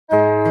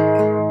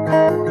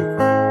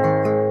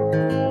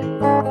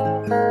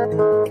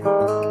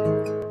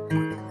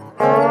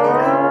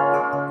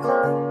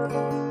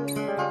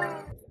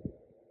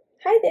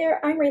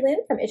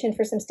Raylan from Itchin'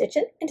 for Some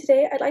Stitchin', and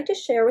today I'd like to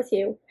share with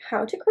you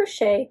how to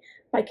crochet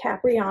my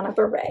Capriana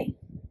Beret.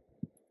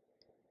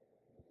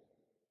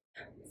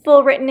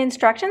 Full written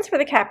instructions for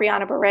the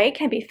Capriana Beret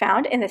can be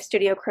found in the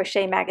Studio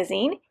Crochet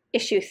magazine,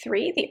 issue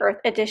 3, the Earth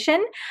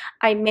edition.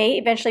 I may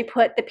eventually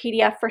put the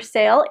PDF for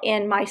sale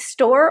in my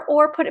store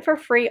or put it for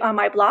free on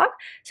my blog.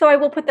 So I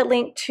will put the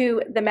link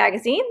to the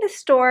magazine, the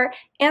store,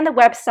 and the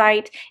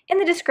website in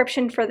the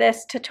description for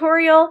this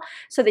tutorial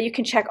so that you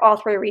can check all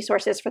 3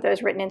 resources for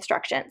those written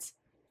instructions.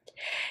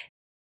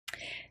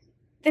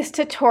 This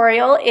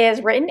tutorial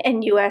is written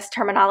in US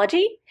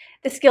terminology.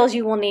 The skills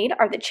you will need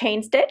are the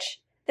chain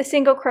stitch, the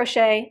single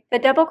crochet, the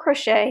double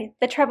crochet,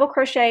 the treble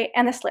crochet,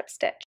 and the slip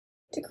stitch.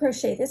 To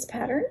crochet this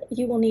pattern,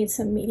 you will need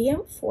some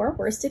medium 4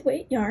 worsted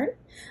weight yarn.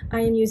 I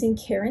am using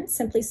Caron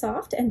Simply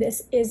Soft, and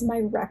this is my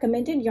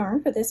recommended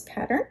yarn for this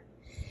pattern.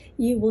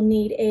 You will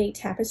need a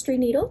tapestry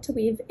needle to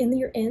weave in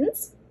your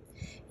ends.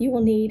 You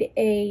will need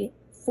a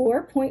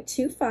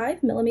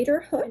 4.25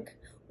 millimeter hook,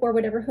 or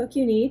whatever hook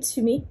you need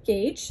to meet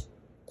gauge.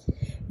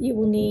 You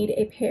will need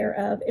a pair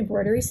of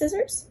embroidery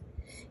scissors.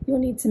 You will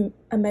need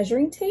a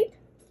measuring tape.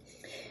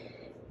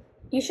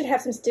 You should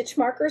have some stitch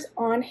markers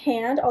on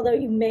hand, although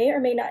you may or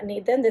may not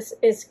need them. This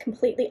is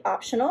completely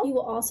optional. You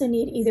will also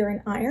need either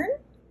an iron,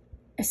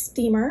 a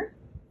steamer,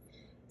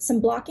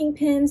 some blocking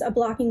pins, a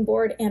blocking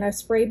board, and a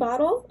spray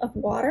bottle of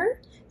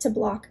water to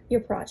block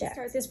your project. To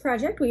start this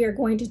project, we are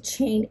going to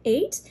chain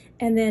 8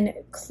 and then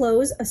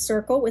close a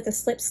circle with a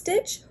slip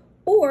stitch,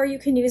 or you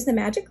can use the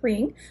magic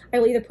ring. I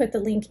will either put the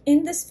link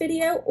in this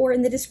video or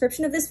in the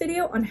description of this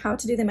video on how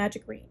to do the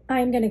magic ring.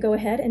 I'm going to go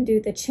ahead and do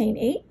the chain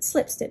 8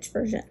 slip stitch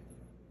version.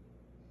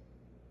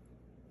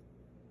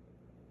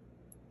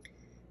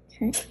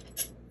 Okay.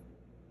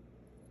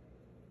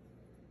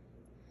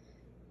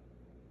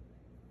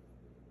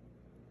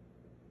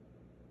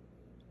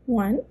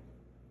 One,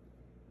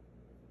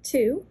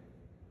 2,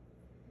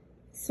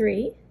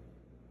 3,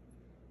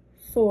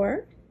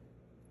 4,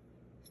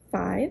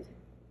 5,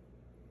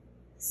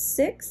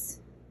 6,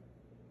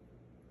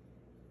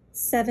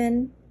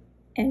 7,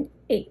 and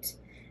 8.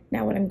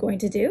 Now what I'm going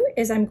to do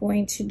is I'm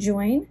going to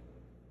join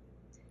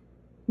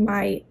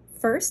my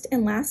first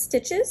and last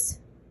stitches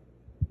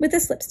with a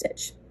slip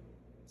stitch.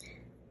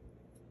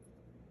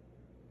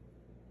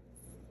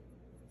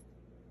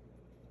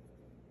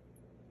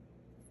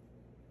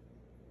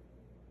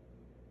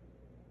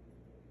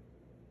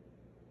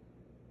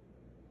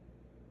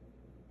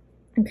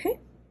 Okay,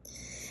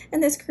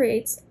 and this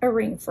creates a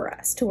ring for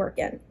us to work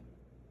in.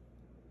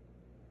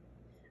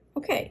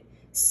 Okay,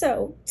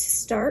 so to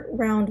start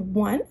round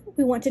 1,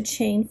 we want to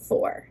chain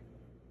 4.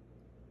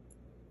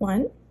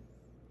 1,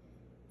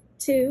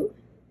 2,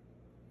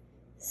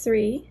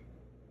 3,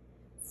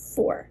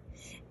 4.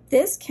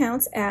 This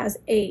counts as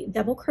a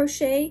double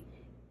crochet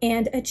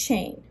and a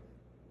chain.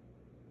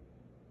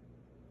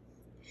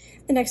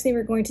 The next thing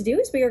we're going to do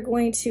is we are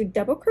going to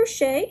double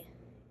crochet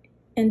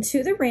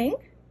into the ring.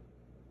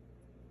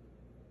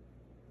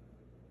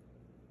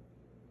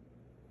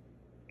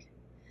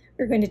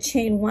 We're going to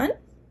chain 1.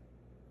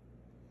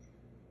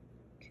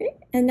 Okay,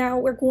 and now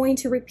we're going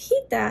to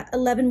repeat that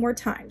 11 more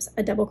times.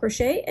 A double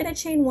crochet and a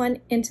chain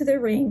 1 into the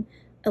ring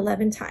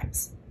 11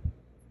 times.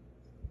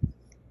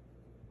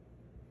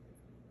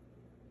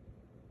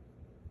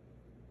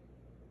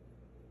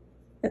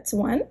 That's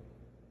 1.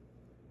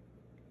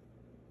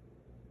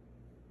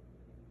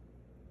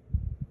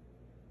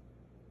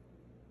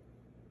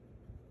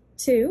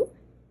 2.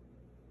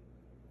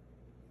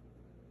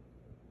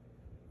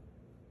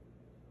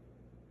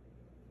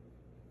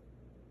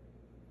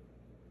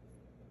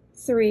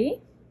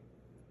 3.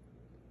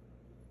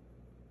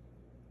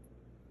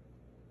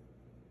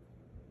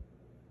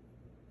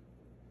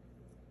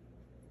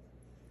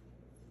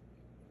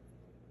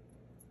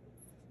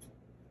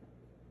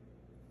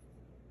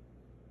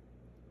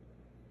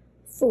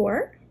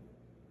 4.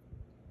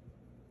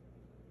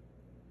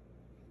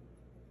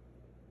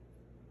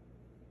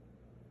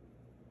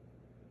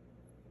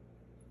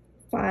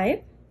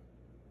 5.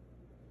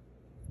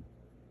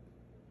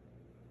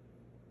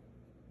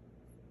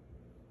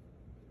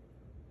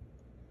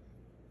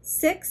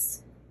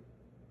 6.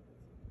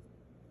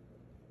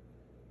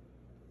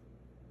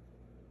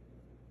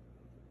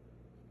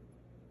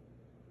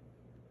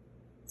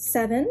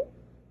 7.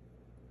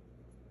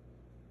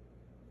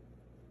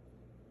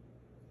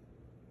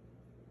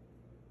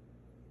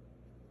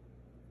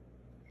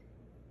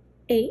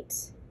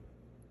 8.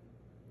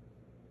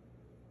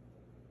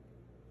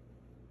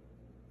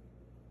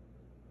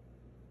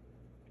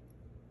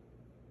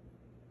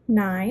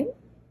 9.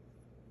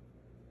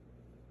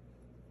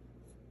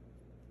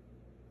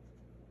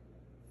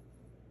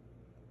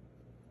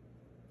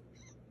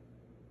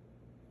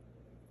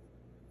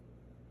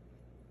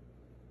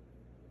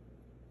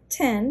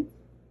 10.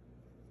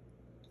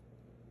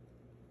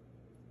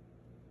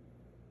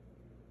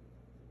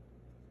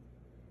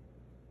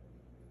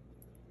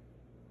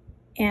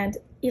 And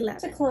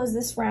 11. To close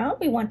this round,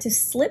 we want to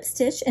slip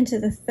stitch into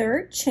the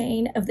 3rd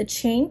chain of the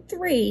chain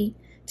 3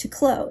 to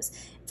close.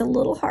 It's a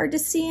little hard to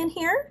see in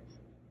here.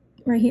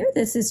 right here.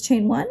 This is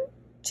chain 1,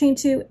 chain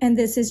 2, and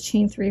this is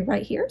chain 3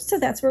 right here. So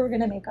that's where we're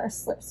going to make our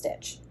slip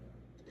stitch.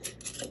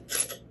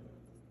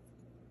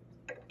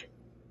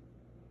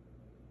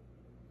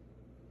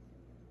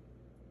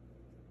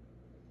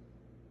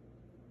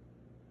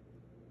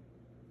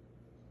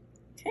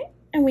 Okay,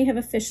 and we have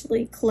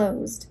officially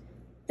closed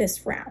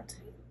this round.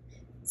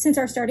 Since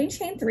our starting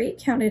chain 3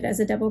 counted as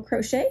a double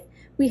crochet,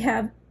 we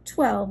have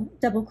 12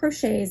 double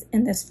crochets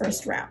in this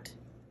first round.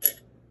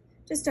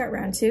 To start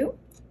round 2,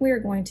 we are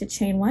going to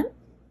chain 1,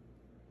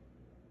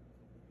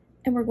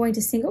 and we're going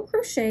to single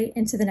crochet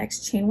into the next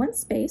chain 1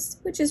 space,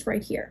 which is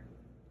right here.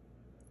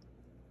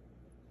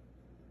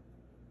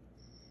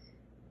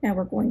 Now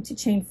we're going to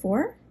chain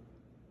 4,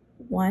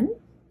 1,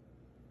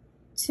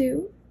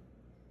 2,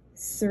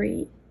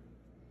 3,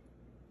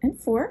 and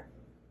 4.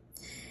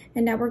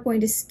 And now we're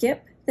going to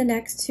skip the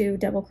next 2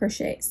 double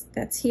crochets.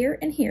 That's here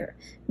and here.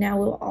 Now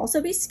we'll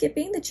also be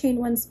skipping the chain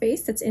 1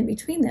 space that's in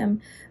between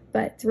them,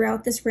 but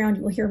throughout this round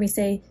you will hear me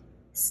say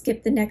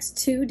skip the next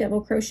 2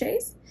 double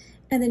crochets,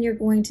 and then you're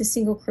going to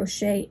single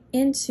crochet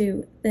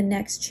into the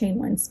next chain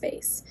 1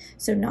 space.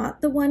 So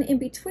not the one in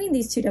between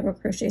these 2 double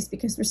crochets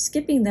because we're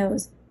skipping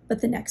those,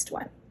 but the next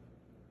one.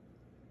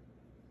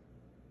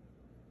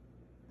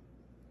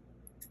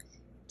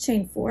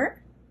 Chain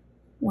 4,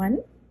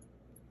 1,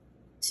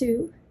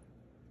 2,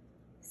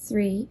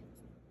 3,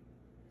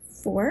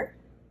 4,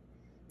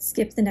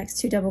 skip the next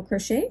 2 double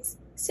crochets,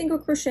 single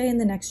crochet in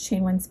the next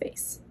chain 1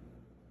 space.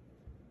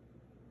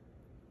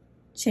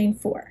 Chain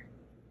 4,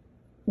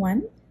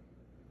 1,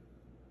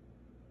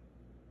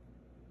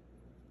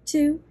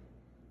 2,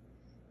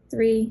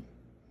 3,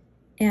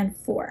 and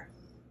 4.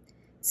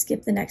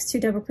 Skip the next 2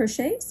 double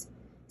crochets,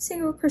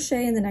 single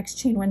crochet in the next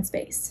chain 1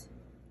 space.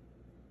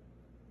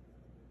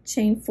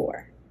 Chain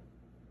 4,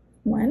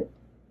 1,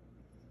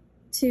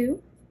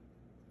 2,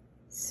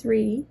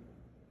 3,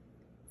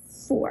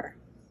 4.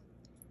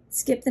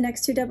 Skip the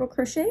next 2 double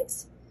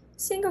crochets,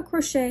 single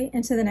crochet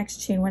into the next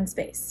chain 1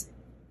 space.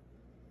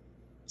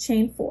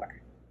 Chain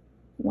 4,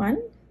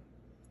 1,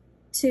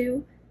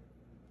 2,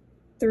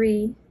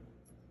 3,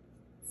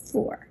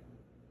 4.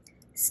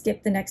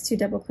 Skip the next 2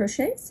 double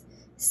crochets,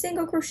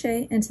 single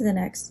crochet into the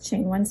next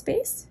chain 1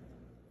 space,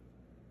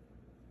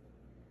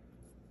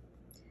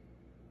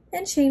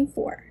 and chain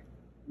 4,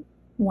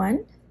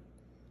 1,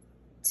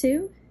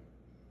 2,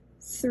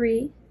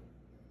 3,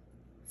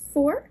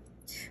 4.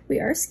 We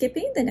are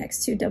skipping the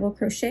next 2 double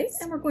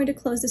crochets, and we're going to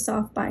close this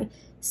off by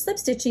slip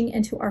stitching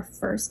into our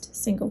first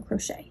single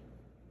crochet.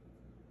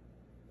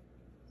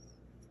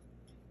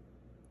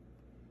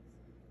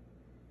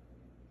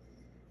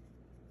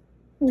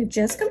 We've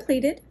just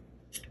completed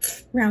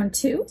round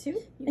 2,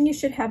 and you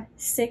should have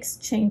 6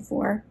 chain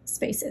 4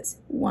 spaces.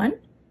 1,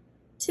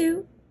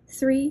 2,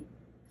 3,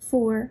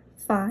 4,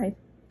 5,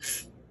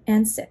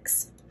 and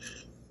 6.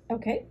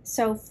 Okay,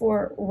 so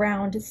for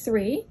round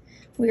 3,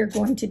 we are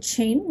going to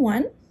chain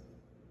 1,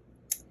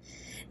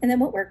 and then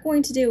what we're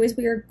going to do is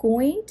we are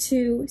going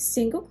to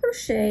single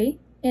crochet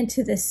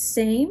into the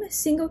same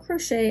single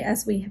crochet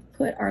as we have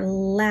put our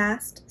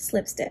last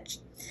slip stitch.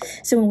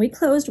 So when we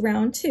closed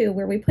round 2,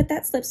 where we put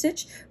that slip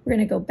stitch, we're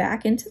going to go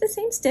back into the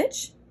same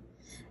stitch,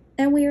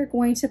 and we are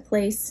going to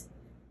place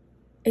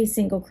a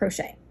single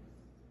crochet.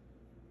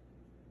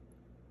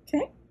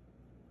 Okay,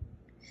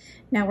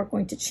 now we're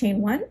going to chain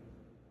 1,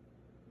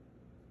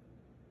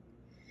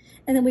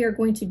 and then we are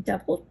going to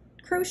double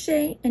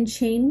crochet and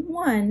chain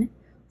 1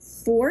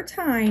 4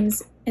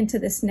 times into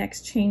this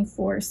next chain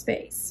 4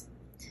 space.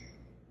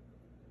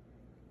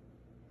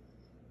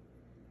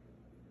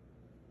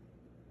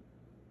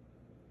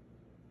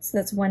 So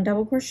that's 1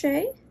 double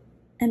crochet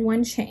and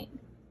 1 chain.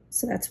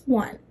 So that's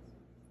 1.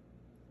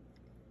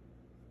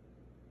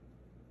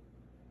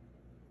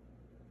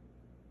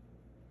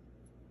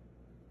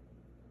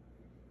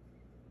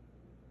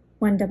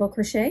 One double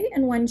crochet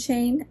and 1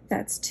 chain,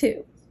 that's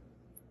 2.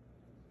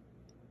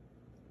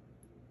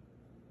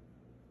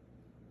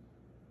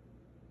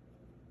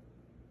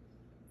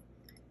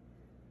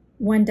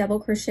 One double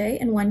crochet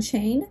and 1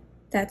 chain,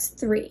 that's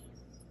 3.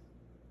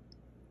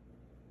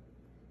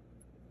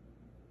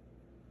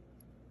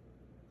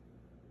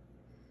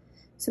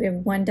 So we have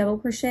 1 double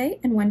crochet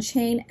and 1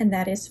 chain, and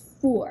that is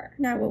 4.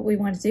 Now what we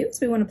want to do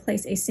is we want to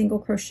place a single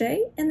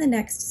crochet in the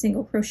next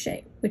single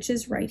crochet, which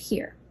is right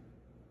here.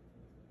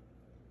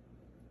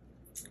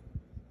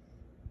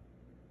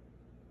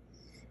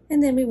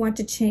 And then we want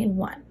to chain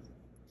 1.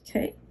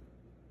 Okay.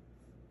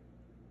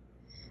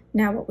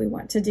 Now what we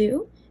want to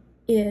do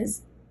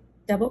is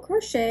double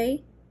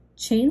crochet,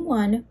 chain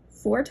 1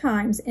 4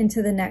 times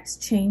into the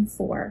next chain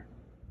 4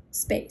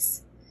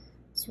 space.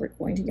 So we're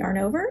going to yarn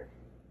over,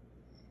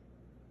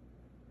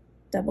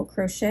 double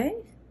crochet,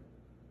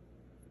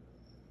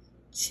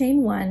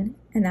 chain 1,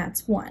 and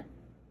that's 1.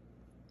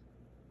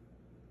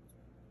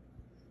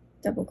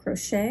 Double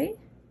crochet,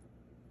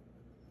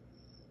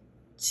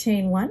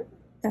 chain 1,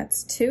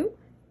 that's 2.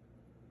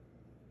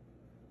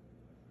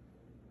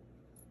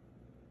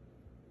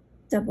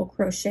 Double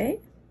crochet,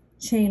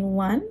 chain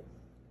 1,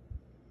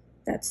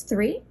 that's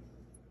 3.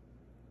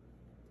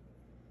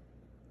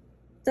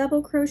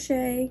 double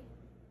crochet,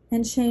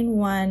 and chain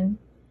 1,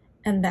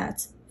 and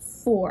that's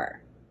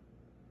 4.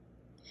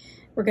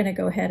 We're going to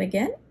go ahead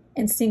again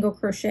and single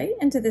crochet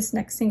into this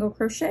next single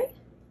crochet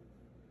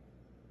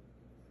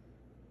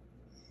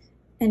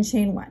and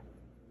chain 1.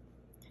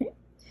 Okay.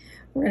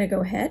 We're going to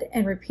go ahead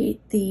and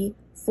repeat the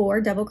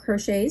 4 double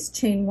crochets,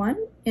 chain 1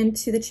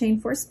 into the chain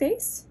 4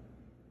 space,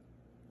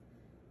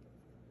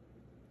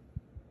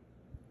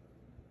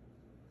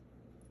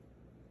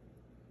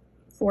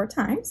 four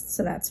times,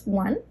 so that's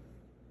 1,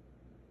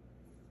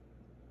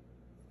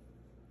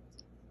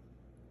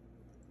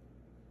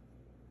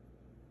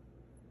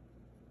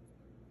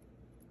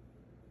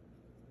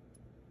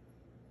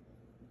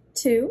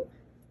 2,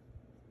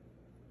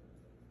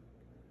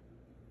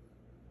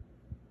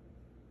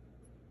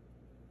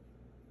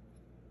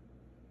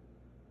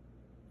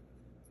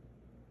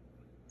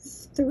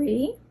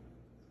 3,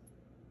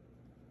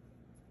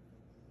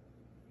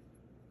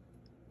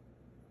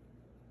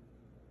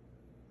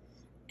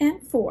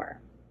 and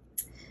 4.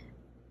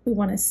 We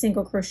want to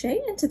single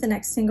crochet into the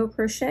next single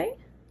crochet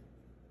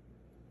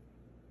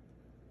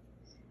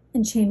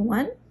and chain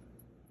 1.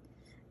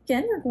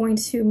 Again, we're going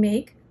to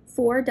make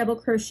 4 double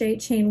crochet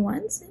chain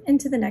 1s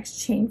into the next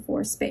chain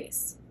 4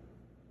 space.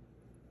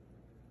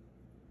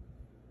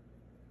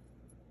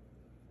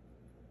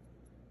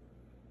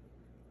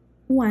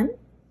 One,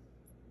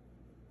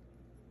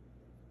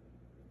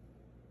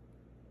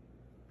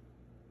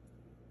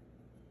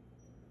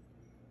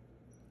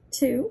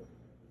 2,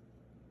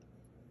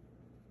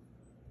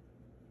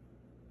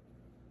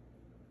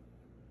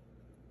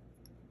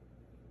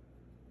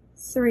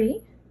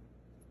 3,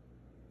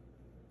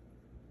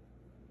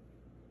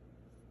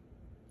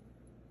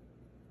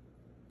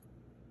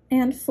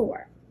 and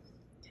 4.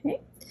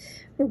 Okay,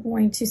 we're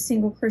going to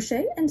single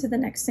crochet into the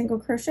next single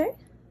crochet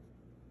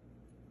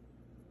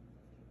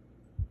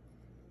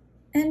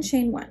and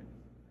chain 1.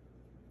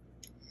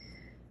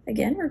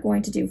 Again, we're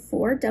going to do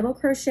 4 double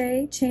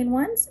crochet chain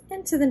 1s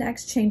into the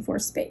next chain 4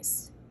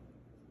 space.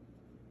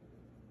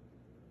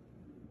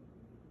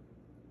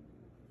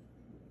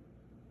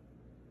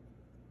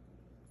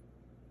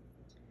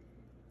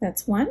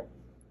 That's 1,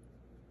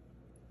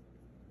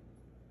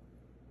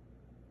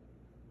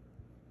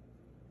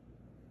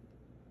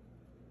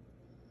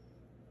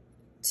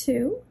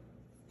 2,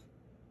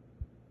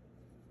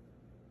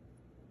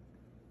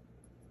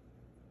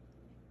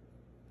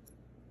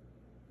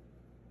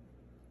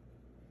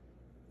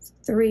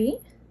 3,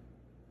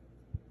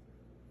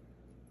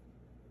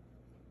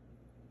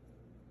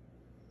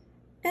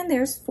 and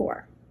there's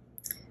 4.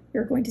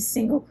 You're going to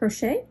single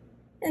crochet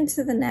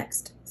into the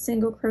next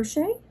single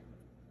crochet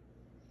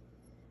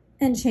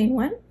and chain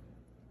 1,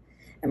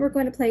 and we're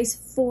going to place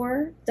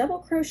 4 double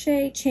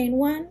crochet chain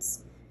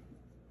 1s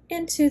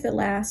into the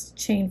last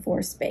chain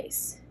 4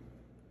 space.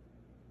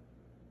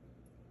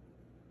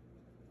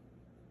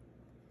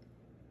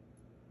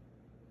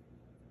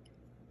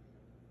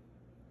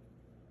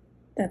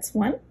 That's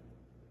 1,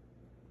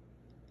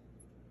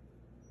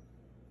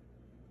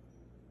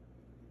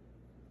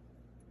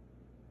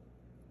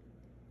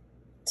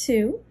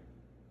 2,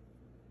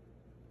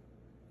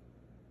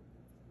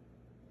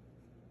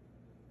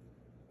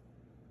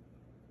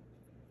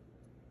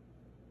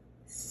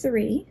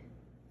 3,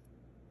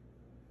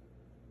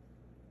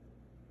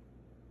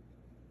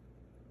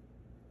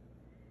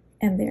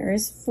 and there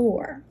is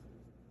 4.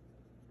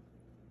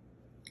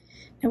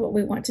 Now what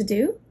we want to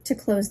do to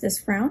close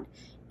this round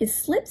is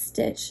slip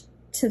stitch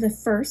to the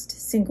first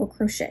single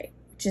crochet,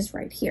 which is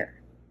right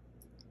here.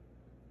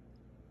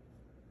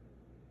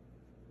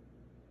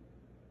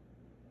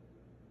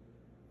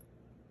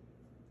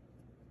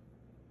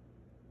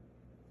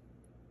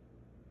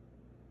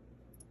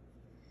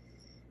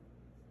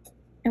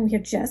 And we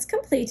have just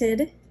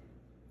completed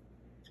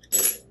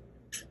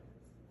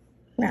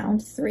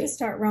round 3. To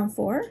start round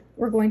 4,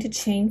 we're going to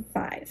chain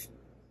 5.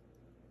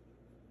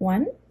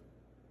 1,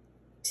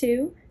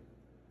 2,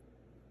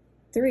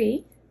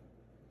 3,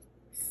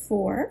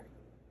 4,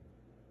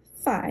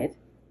 5.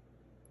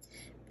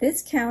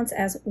 This counts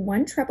as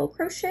 1 treble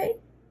crochet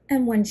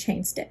and 1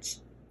 chain stitch.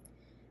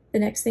 The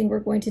next thing we're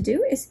going to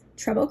do is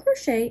treble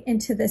crochet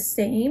into the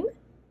same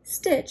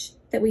stitch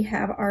that we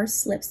have our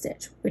slip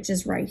stitch, which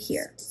is right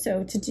here.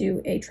 So to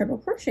do a treble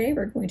crochet,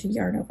 we're going to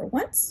yarn over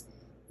once,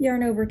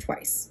 yarn over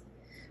twice.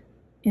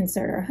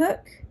 Insert our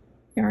hook,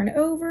 yarn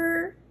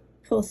over,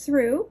 pull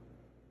through,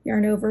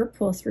 yarn over,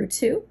 pull through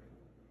 2,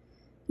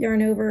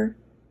 yarn over,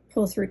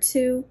 pull through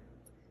 2,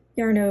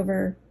 yarn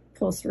over,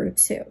 pull through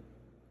 2.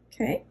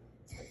 Okay,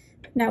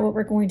 now what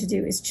we're going to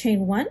do is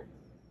chain 1.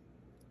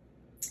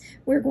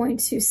 We're going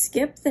to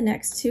skip the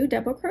next 2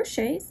 double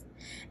crochets,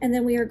 and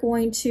then we are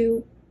going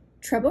to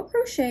treble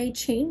crochet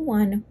chain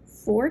 1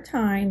 4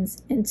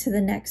 times into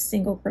the next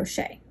single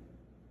crochet.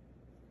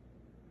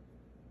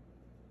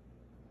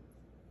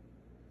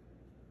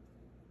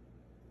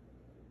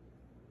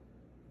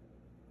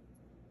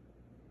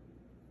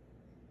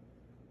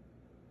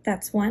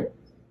 That's 1,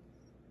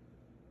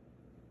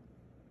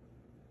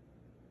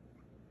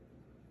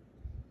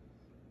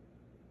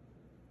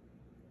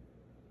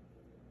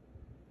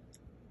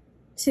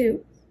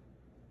 2,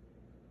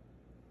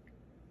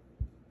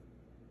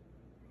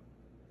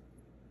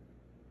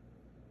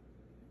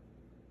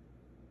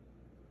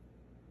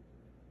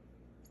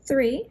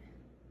 3,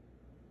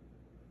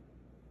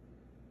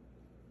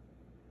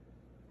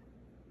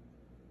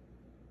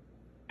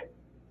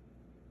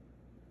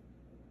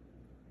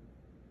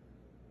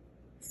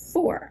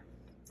 4.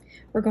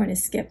 We're going to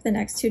skip the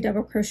next 2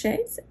 double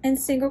crochets and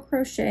single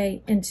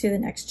crochet into the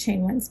next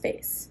chain 1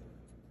 space.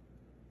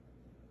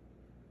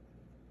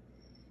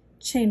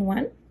 Chain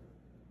 1.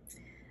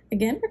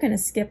 Again, we're going to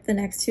skip the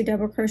next 2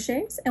 double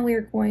crochets and we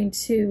are going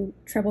to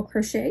treble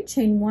crochet,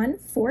 chain 1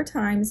 4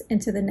 times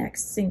into the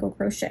next single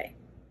crochet.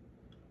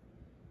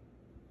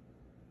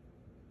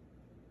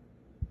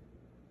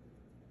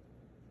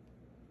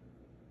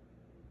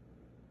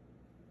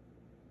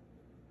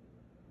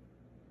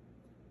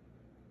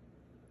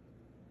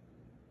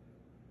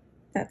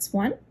 That's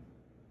 1.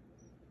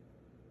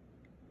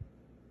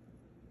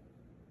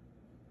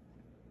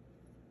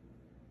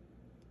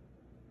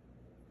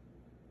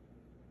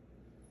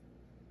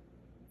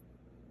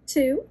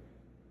 2,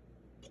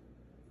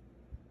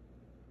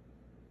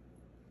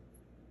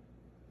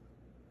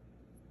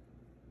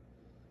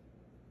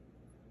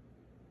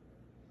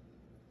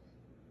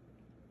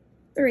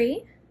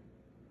 3,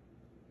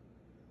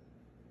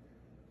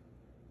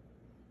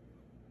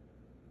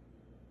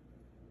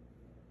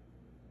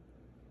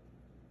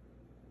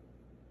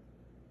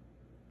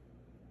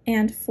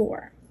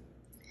 4.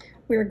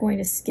 We're going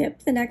to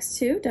skip the next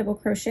 2 double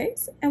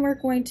crochets and we're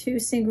going to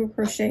single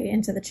crochet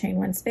into the chain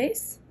 1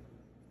 space.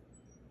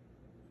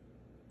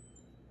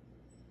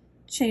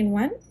 Chain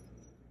 1.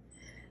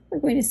 We're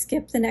going to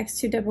skip the next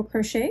 2 double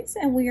crochets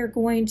and we are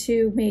going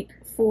to make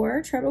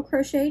 4 treble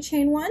crochet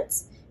chain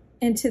 1s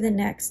into the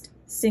next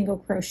single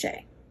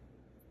crochet.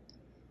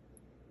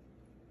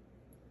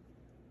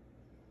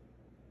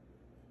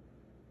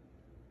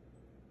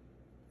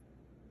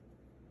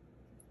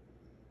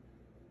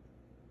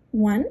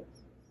 One,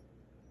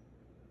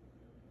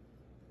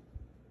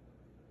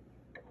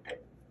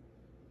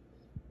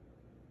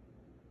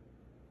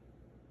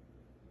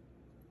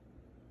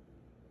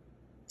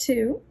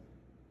 2,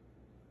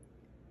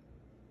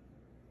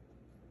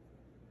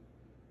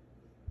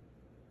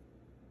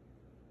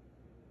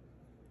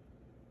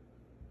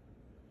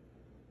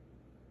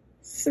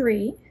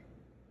 3,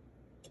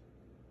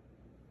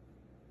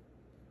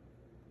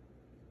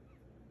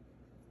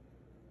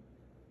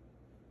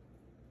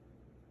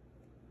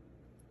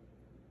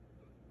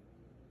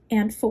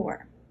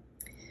 4.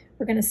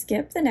 We're going to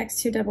skip the next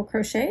 2 double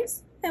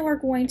crochets and we're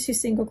going to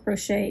single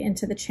crochet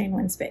into the chain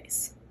 1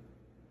 space.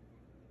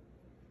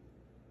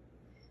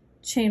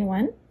 Chain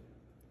 1,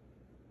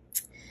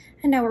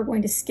 and now we're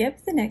going to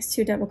skip the next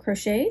 2 double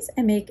crochets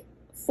and make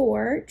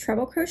 4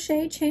 treble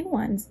crochet chain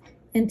 1s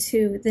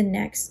into the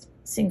next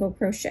single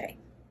crochet.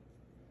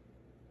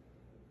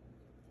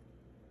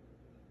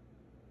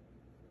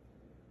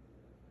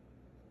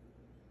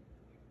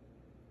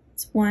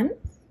 It's 1,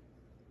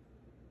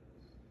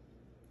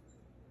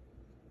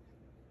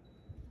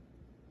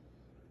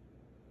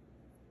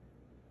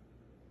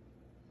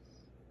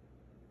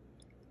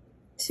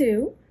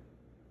 2,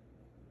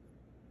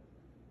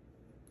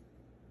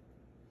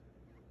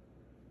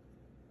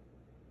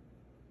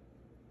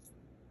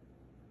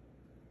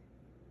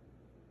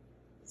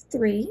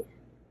 3,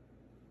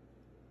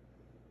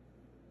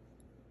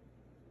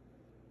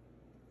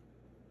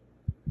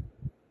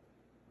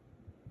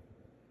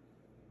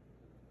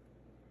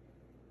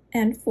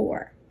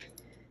 4.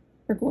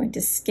 We're going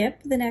to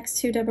skip the next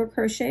 2 double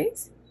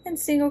crochets and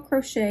single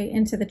crochet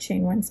into the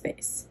chain 1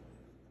 space.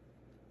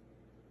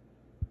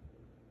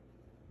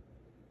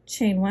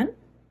 Chain 1,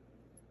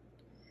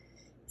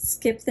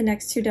 skip the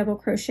next 2 double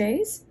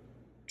crochets,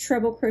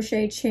 treble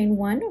crochet chain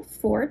 1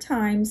 4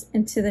 times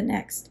into the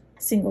next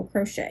single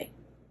crochet.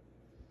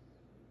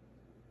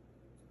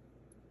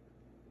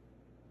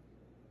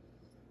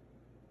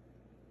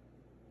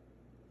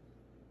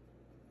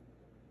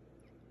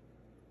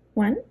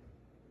 One,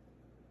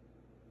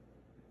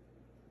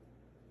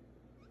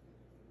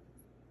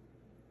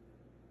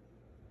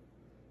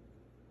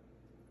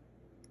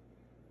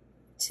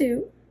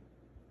 2,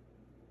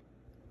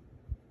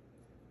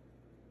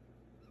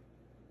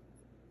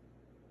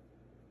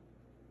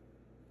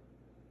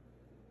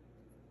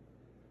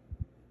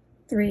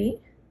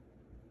 3,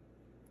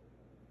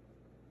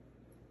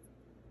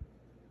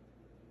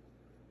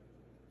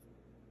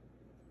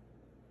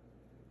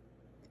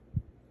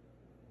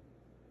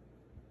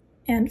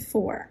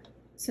 4.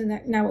 So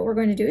now what we're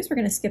going to do is we're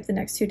going to skip the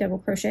next 2 double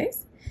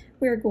crochets.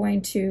 We're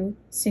going to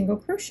single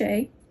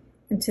crochet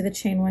into the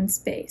chain 1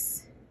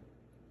 space.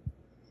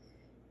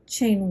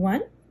 Chain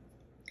 1,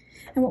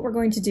 and what we're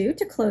going to do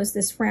to close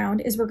this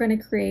round is we're going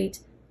to create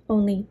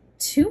only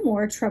 2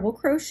 more treble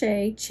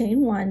crochet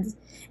chain 1s,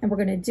 and we're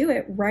going to do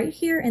it right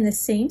here in the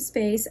same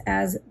space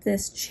as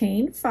this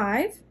chain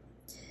 5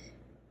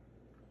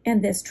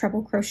 and this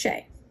treble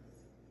crochet.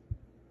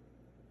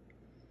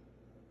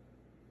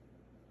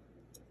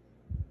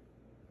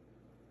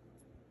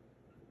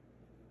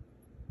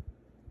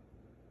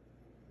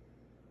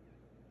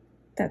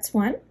 That's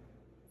one.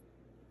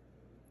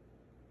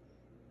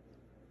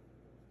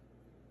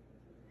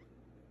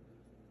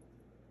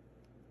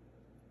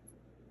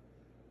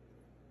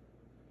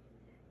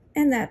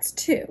 And that's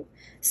two.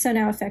 So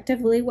now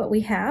effectively what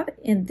we have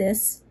in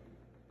this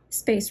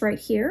space right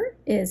here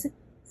is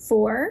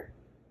 4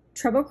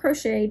 treble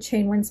crochet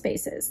chain 1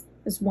 spaces.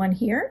 There's one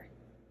here,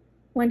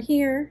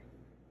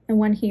 and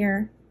one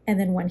here, and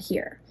then one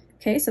here.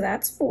 Okay, so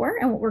that's 4,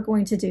 and what we're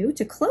going to do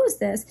to close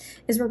this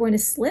is we're going to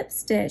slip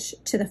stitch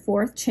to the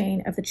 4th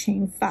chain of the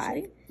chain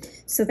 5.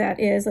 So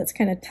that is, let's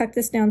kind of tuck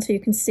this down so you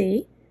can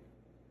see,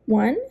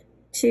 1,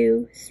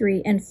 2,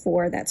 3, and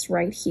 4. That's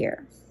right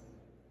here.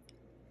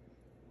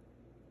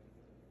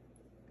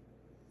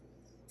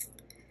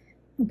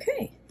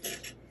 Okay,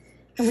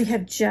 and we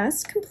have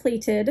just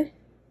completed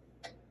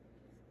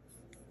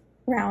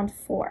round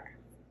 4.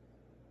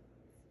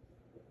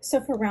 So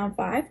for round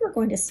 5, we're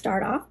going to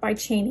start off by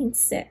chaining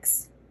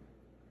 6.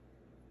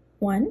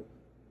 1,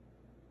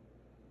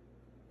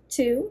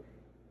 2,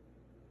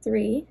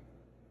 3,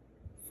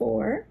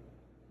 4,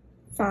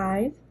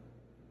 5,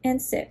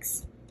 and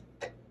 6.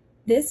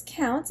 This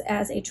counts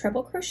as a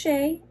treble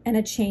crochet and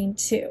a chain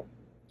 2.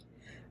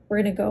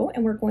 We're going to go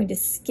and we're going to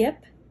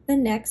skip the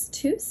next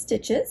 2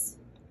 stitches,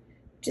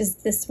 which is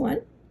this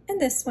one,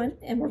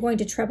 and we're going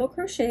to treble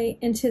crochet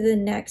into the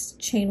next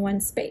chain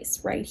 1 space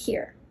right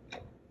here.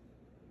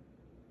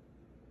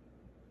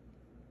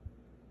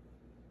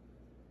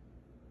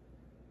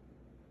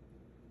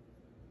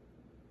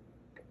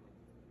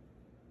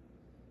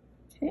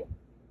 Okay.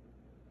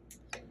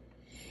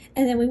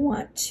 And then we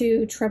want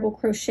to treble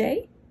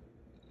crochet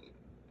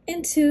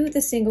into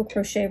the single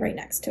crochet right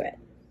next to it.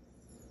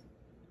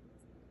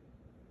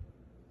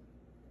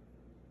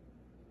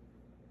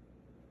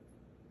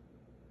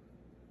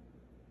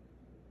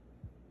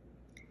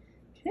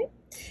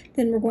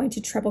 Then we're going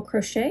to treble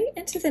crochet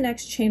into the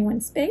next chain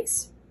 1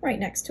 space right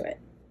next to it.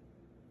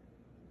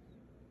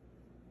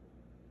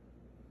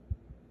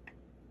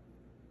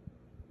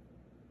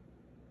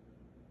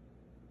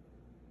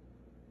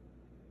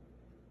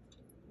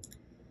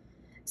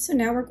 So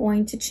now we're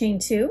going to chain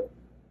 2,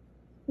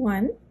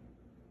 1,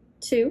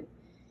 2,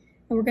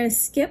 and we're going to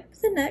skip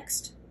the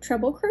next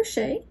treble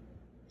crochet.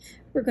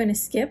 We're going to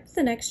skip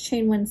the next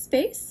chain 1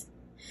 space,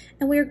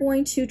 and we are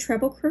going to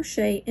treble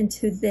crochet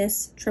into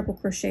this treble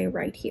crochet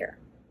right here.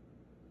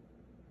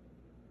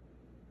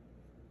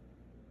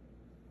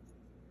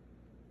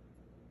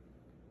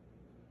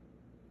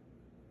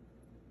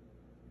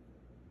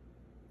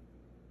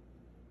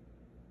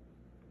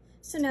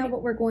 So now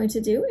what we're going to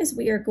do is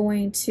we are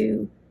going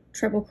to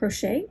treble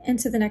crochet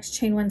into the next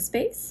chain 1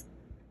 space.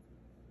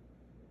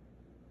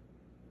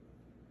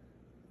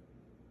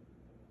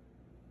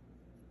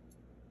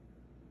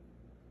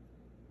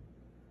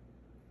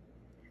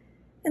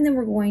 And then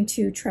we're going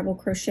to treble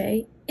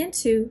crochet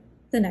into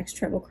the next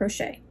treble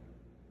crochet.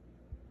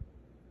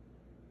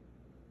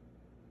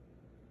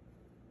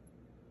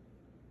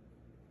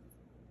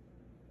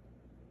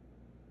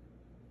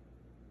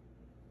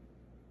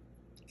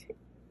 Okay.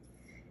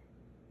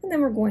 And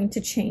then we're going to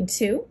chain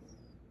 2.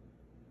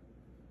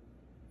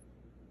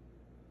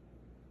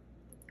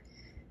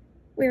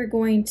 We're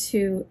going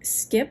to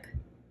skip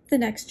the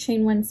next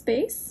chain 1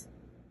 space.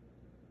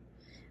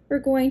 We're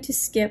going to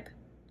skip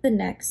the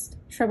next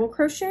treble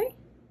crochet,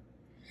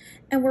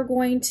 and we're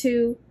going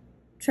to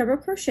treble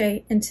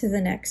crochet into the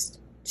next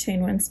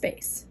chain 1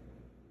 space.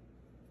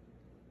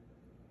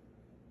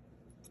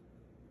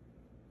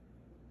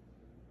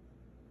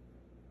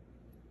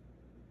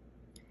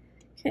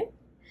 Okay,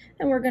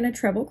 and we're going to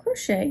treble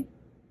crochet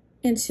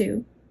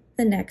into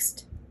the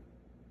next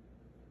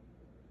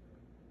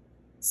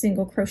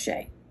single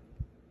crochet.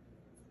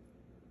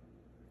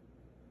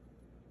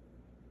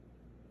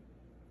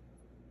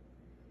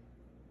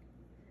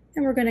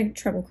 And we're going to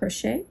treble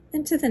crochet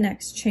into the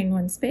next chain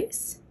 1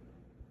 space.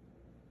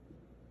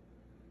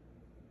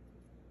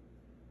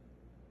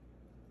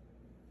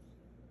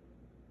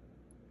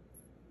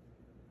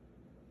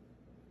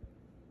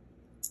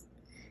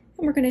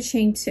 And we're going to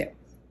chain 2.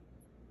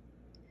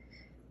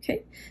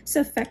 Okay,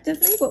 so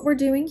effectively what we're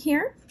doing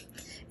here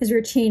is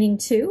we're chaining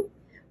 2.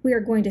 We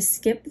are going to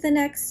skip the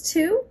next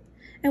 2,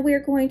 and we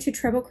are going to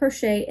treble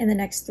crochet in the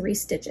next 3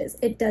 stitches.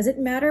 It doesn't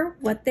matter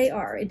what they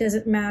are. It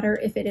doesn't matter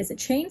if it is a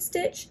chain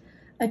stitch,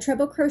 a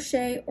treble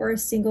crochet, or a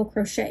single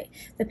crochet.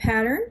 The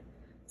pattern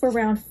for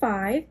round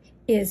 5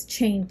 is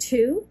chain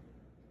 2,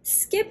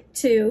 skip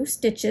 2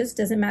 stitches,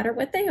 doesn't matter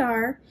what they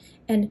are,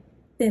 and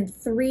then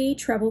 3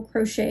 treble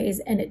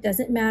crochets, and it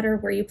doesn't matter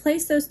where you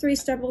place those 3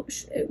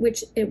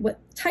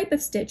 what type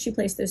of stitch you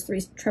place those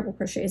 3 treble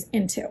crochets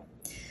into.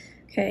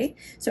 Okay,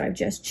 so I've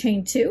just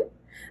chained 2.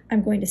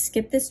 I'm going to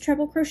skip this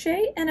treble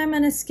crochet, and I'm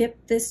going to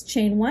skip this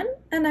chain 1,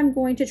 and I'm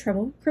going to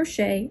treble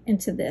crochet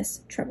into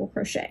this treble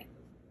crochet.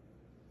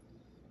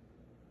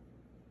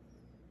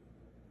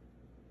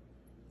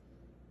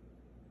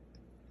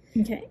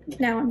 Okay,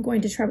 now I'm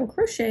going to treble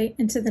crochet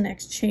into the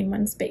next chain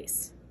 1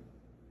 space.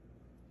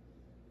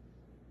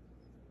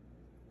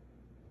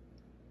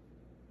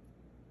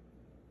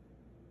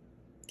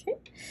 Okay,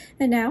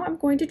 And now I'm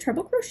going to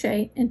treble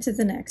crochet into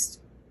the next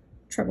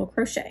treble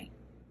crochet.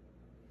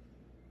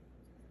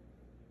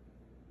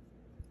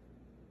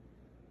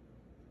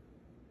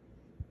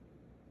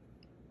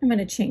 I'm going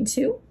to chain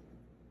 2.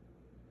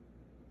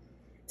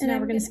 And now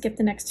we're going to skip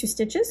the next 2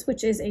 stitches,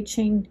 which is a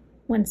chain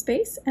 1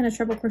 space and a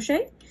treble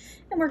crochet,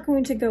 and we're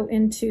going to go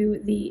into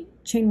the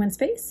chain 1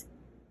 space,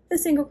 the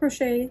single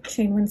crochet,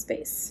 chain 1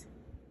 space.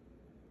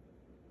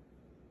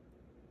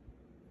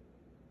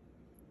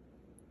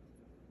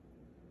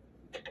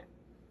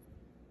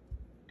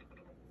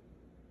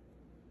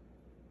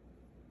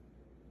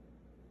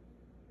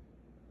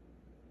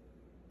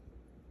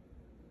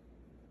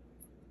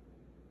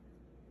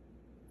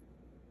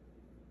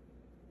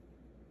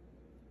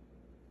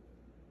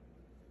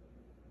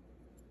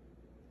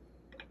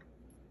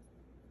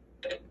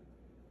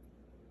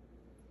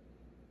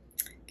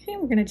 Okay,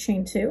 we're going to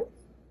chain 2.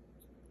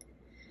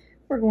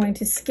 We're going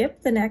to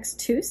skip the next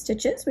 2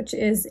 stitches, which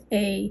is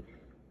a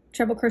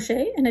treble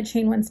crochet and a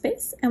chain 1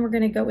 space, and we're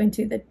going to go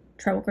into the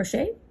treble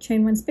crochet,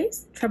 chain 1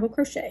 space, treble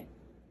crochet.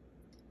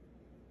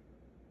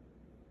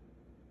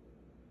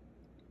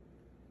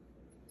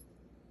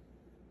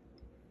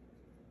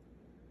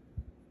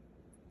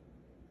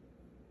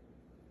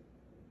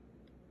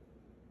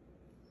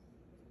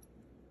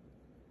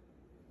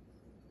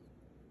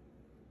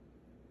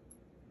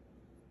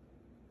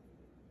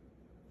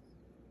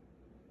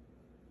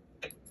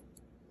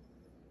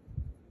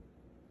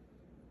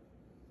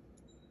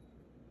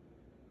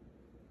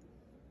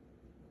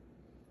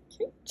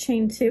 Okay,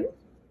 chain 2.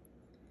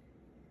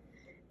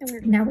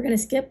 And now we're going to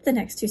skip the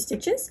next 2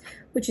 stitches,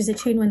 which is a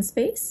chain 1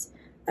 space,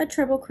 a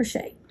treble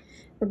crochet.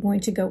 We're going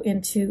to go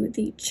into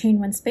the chain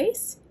 1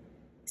 space,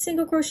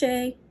 single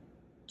crochet,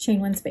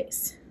 chain 1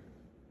 space.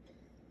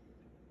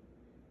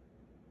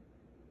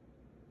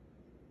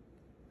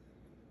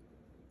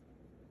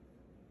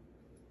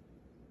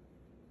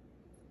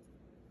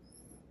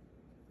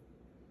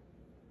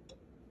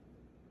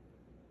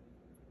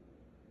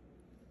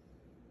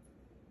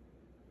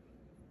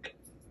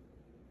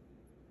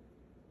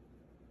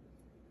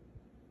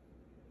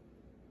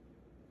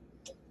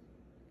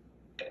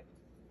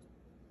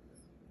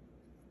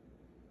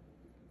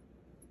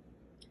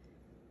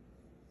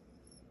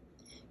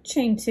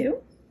 Chain 2,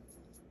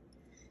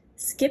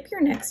 skip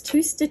your next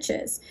 2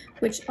 stitches,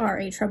 which are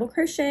a treble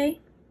crochet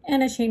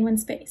and a chain 1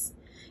 space.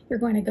 You're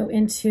going to go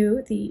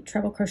into the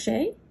treble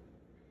crochet,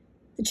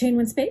 the chain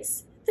 1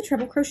 space, the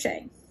treble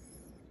crochet.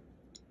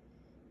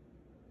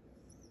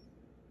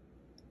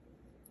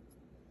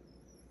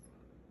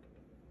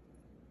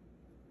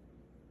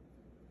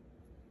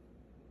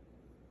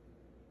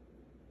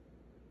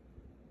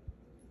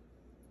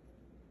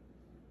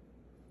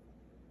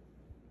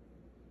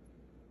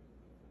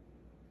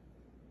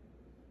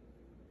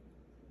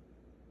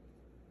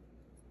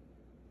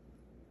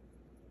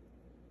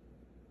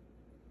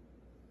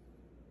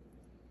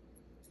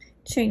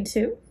 Chain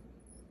 2,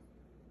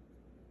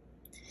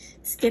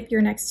 skip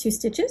your next 2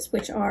 stitches,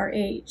 which are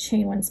a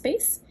chain 1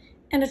 space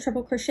and a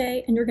treble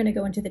crochet, and you're going to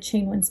go into the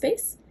chain 1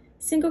 space,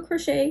 single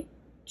crochet,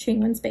 chain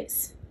 1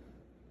 space.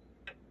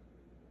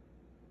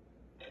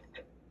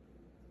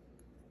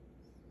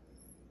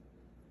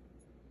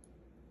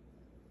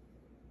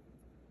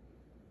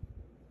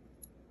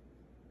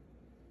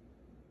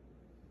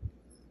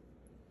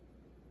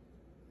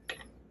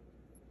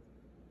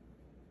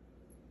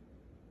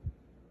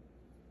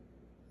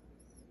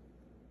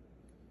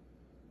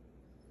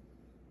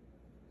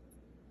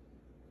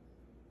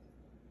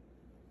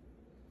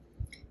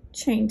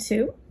 Chain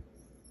 2,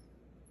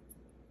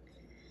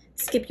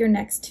 skip your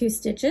next 2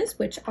 stitches,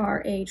 which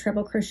are a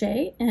treble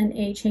crochet and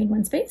a chain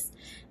 1 space,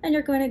 and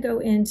you're going to go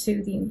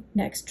into the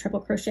next treble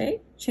crochet,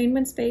 chain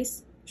 1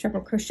 space,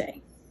 treble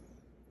crochet.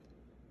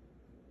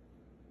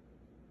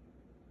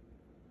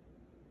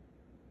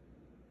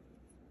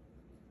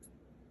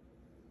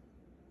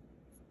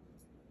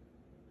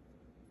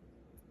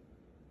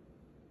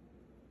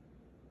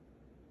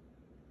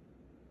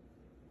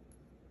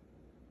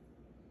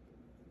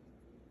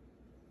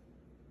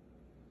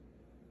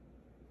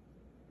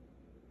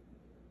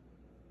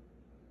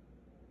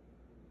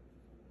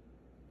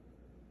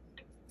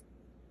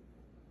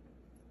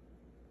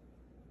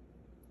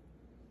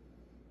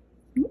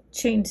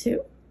 Chain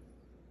 2.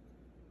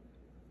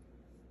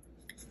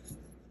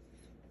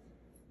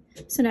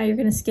 So now you're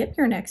going to skip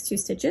your next 2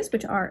 stitches,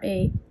 which are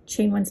a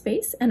chain 1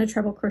 space and a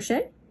treble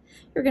crochet.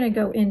 You're going to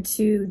go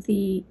into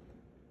the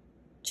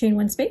chain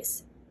 1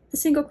 space, the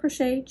single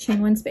crochet,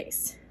 chain 1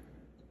 space.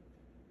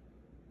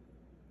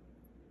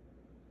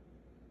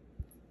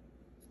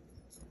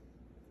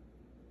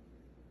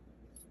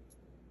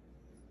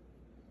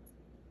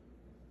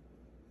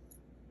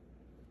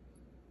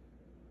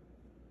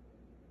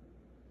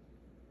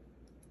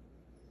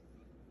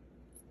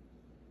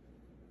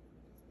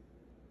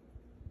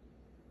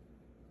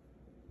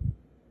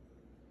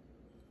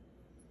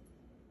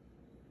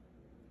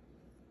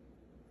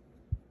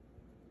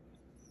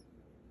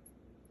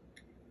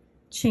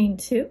 Chain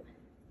 2.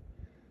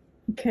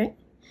 Okay,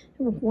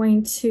 and we're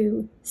going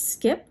to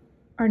skip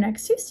our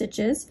next 2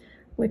 stitches,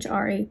 which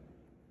are a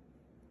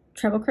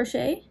treble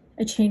crochet,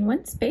 a chain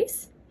 1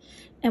 space,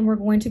 and we're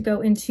going to go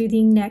into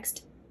the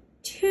next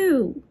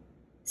 2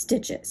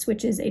 stitches,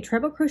 which is a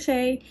treble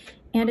crochet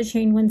and a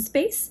chain 1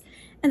 space,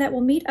 and that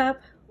will meet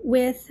up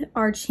with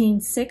our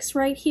chain 6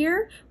 right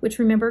here, which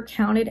remember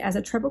counted as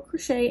a treble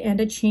crochet and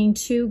a chain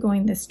 2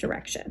 going this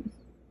direction.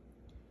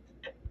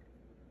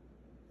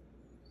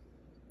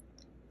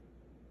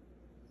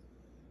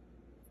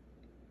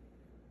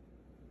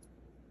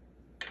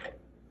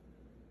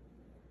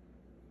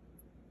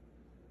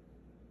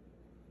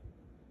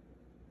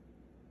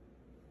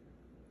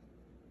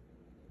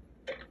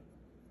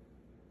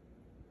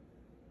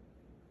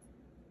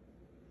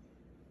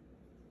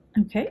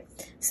 Okay,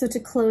 so to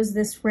close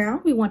this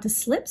round, we want to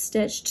slip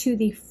stitch to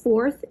the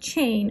 4th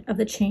chain of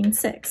the chain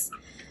 6.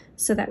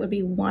 So that would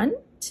be 1,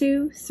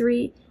 2,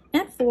 3,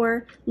 and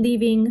 4,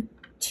 leaving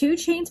 2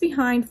 chains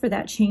behind for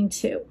that chain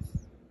 2.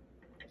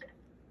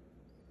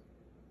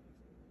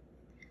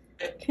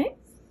 Okay,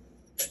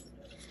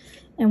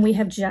 and we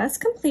have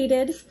just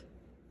completed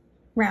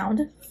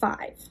round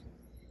 5.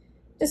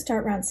 To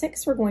start round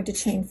 6, we're going to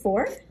chain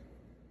 4.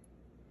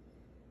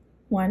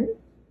 1,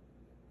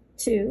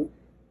 2,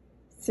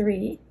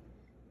 3,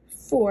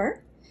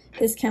 4.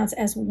 This counts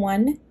as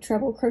 1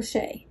 treble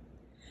crochet.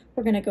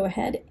 We're going to go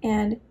ahead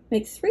and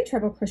make 3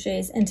 treble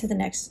crochets into the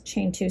next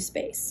chain 2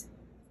 space.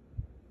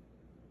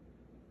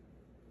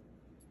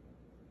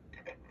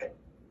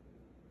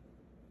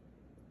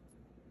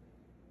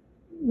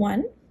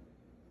 One,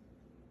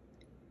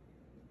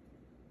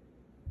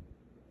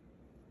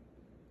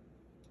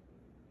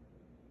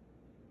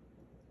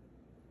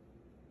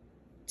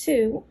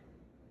 2,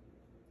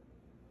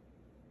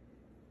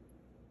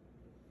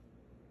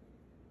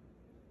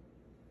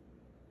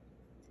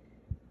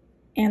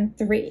 and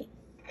 3.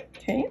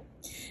 Okay,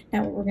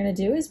 now what we're going to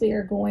do is we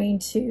are going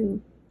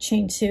to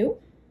chain 2,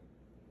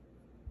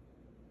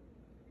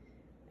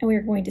 and we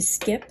are going to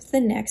skip the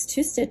next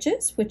 2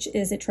 stitches, which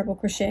is a treble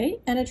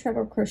crochet and a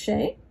treble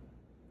crochet,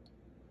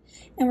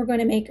 and we're going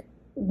to make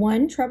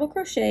 1 treble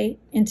crochet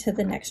into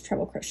the next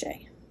treble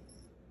crochet.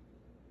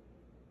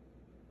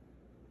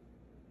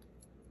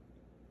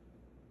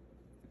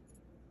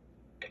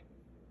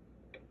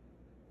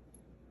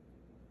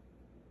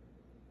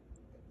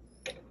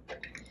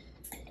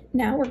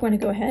 Now we're going to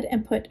go ahead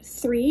and put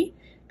 3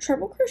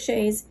 treble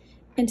crochets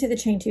into the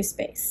chain 2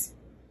 space.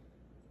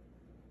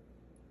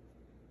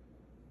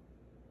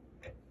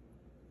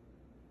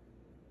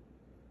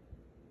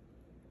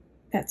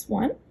 That's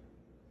 1.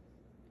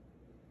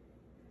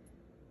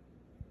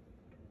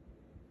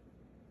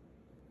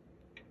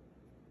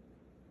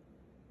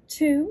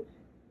 2.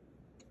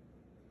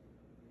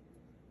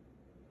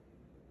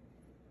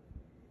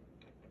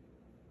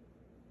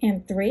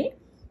 And 3.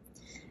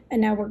 And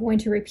now we're going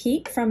to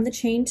repeat from the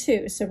chain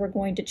 2. So we're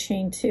going to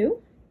chain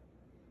 2,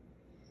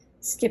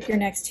 skip your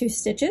next 2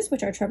 stitches,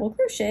 which are treble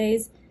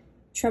crochets,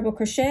 treble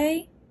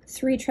crochet,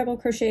 3 treble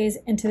crochets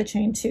into the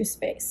chain 2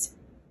 space.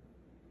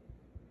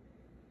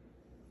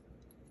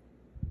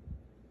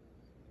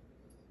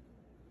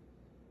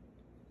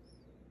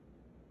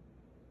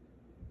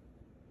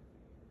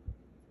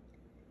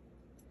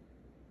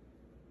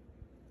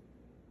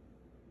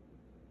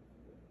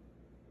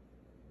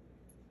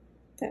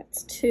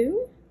 That's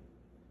 2.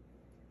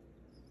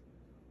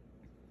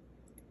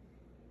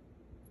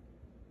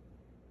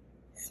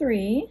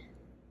 3,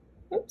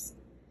 oops,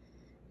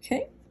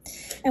 okay.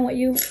 And what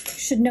you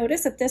should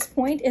notice at this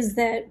point is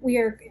that we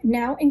are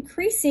now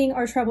increasing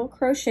our treble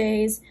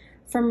crochets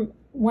from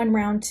one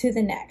round to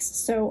the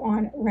next. So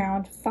on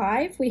round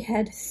 5, we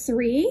had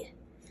 3,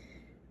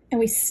 and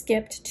we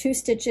skipped 2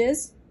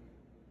 stitches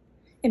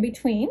in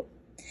between.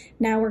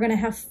 Now we're going to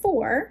have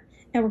 4,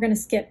 and we're going to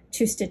skip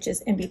 2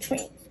 stitches in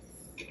between.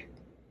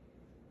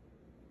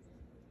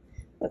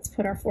 Let's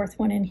put our 4th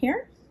one in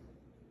here.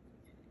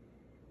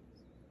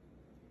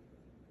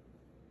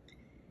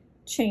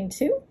 Chain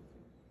 2,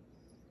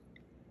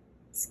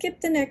 skip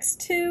the next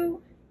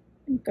 2,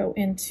 and go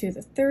into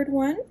the 3rd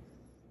one,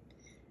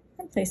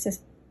 and place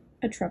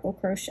a treble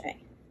crochet.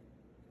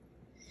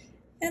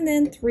 And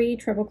then 3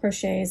 treble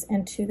crochets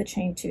into the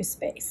chain 2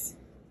 space.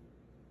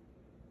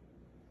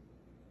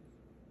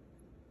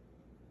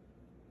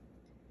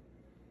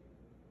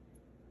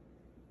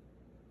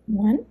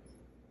 One,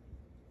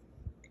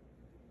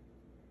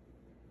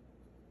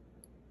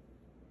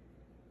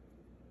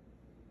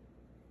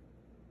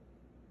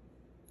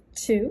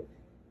 2,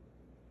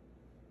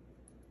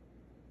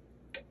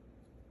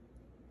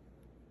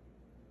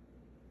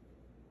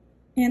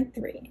 and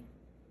 3.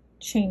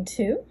 Chain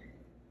 2,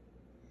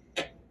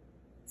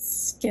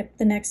 skip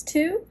the next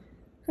 2,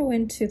 go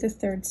into the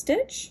 3rd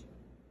stitch,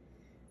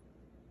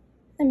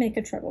 and make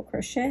a treble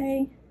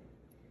crochet,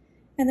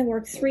 and then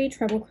work 3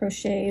 treble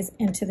crochets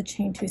into the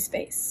chain 2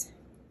 space.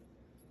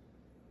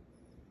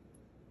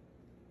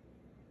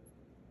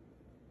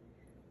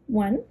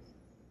 1,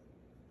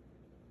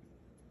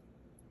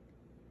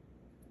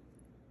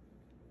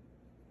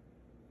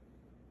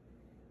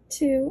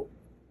 2,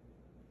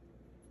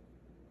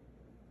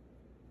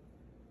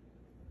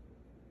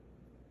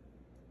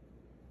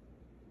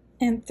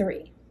 and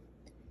 3.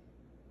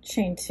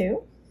 Chain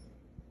 2,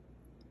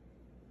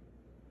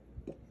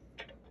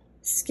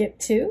 skip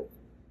 2,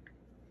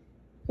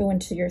 go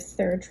into your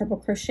third treble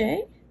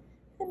crochet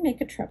and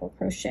make a treble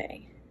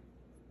crochet.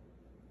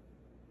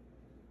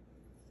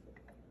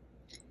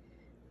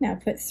 Now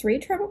put 3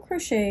 treble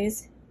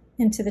crochets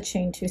into the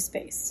chain 2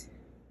 space.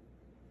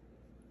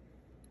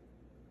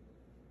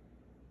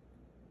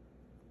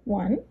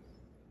 1,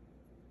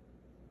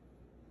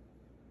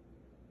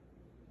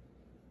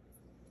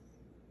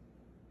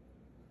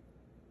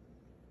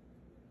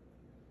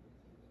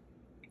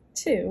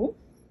 2,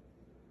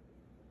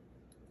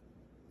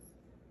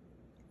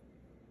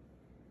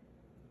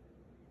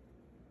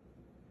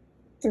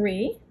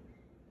 3,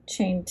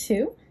 chain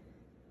 2,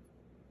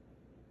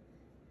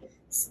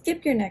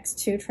 skip your next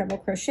 2 treble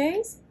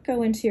crochets,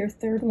 go into your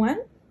third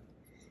one,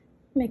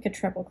 make a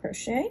treble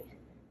crochet,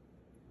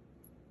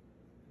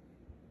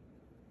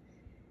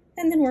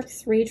 and then work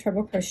 3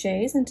 treble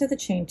crochets into the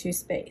chain 2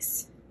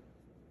 space.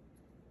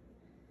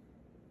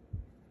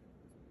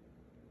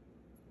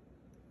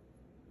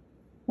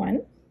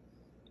 1,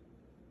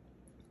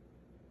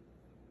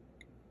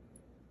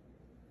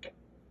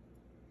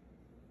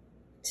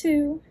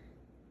 2,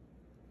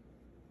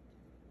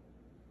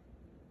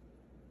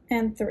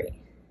 and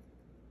 3.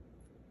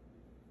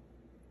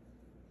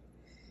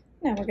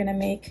 Now we're going to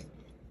make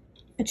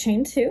a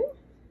chain 2,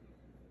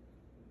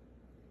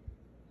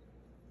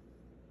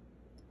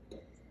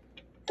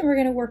 and we're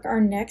going to work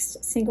our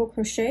next single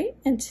crochet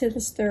into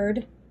this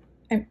third,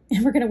 and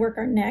we're going to work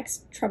our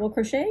next treble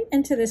crochet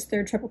into this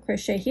third treble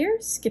crochet here,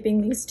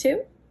 skipping these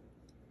 2.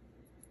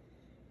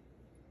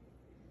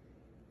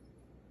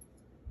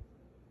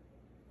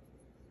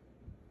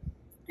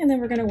 And then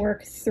we're going to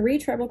work 3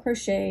 treble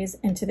crochets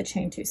into the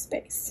chain 2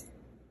 space.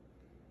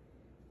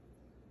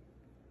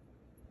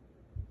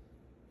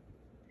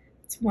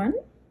 It's 1,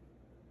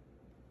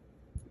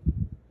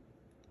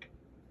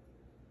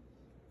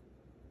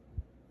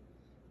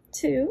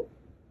 2,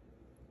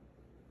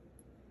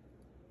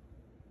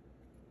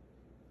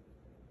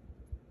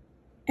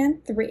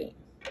 and 3.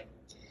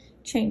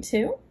 Chain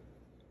 2,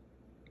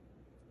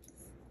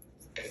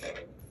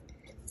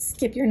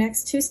 skip your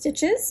next 2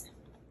 stitches,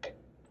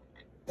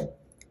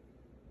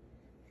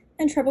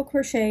 and treble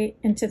crochet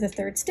into the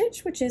third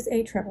stitch, which is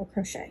a treble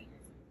crochet.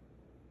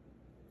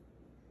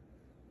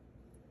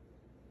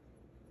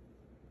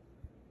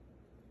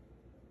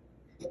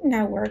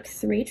 Now work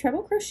 3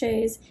 treble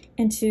crochets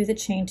into the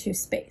chain 2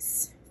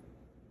 space.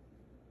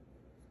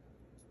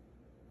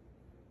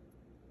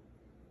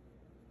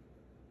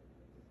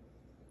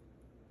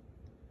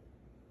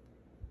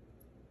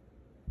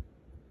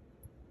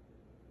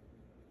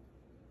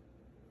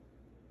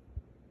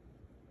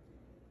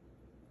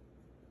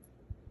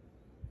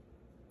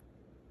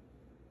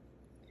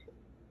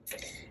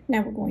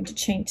 Now we're going to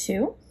chain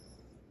 2,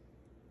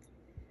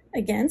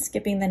 again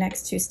skipping the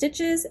next 2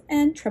 stitches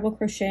and treble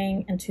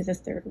crocheting into the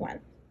third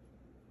one.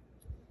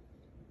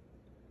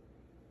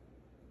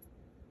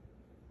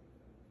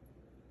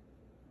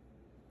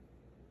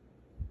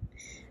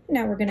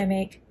 Now we're going to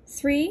make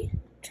 3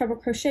 treble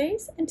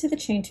crochets into the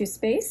chain 2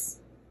 space.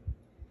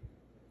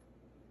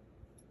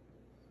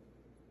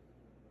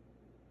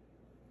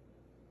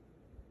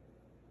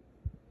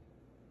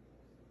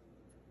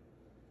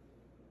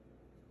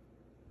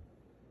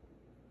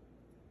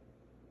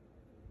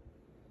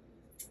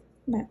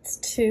 That's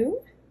 2.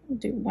 We'll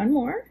do 1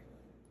 more.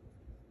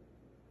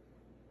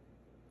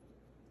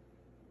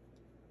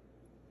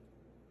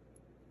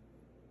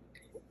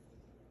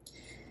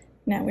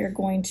 Now we're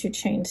going to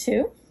chain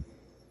 2.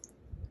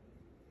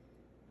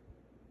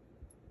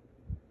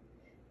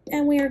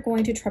 And we are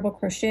going to treble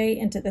crochet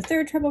into the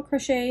third treble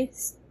crochet,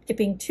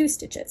 skipping 2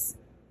 stitches.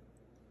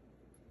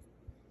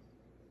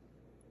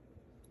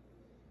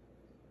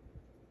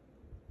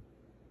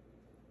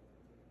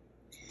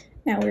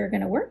 Now we're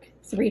going to work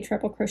 3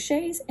 treble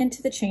crochets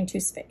into the chain 2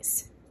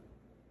 space.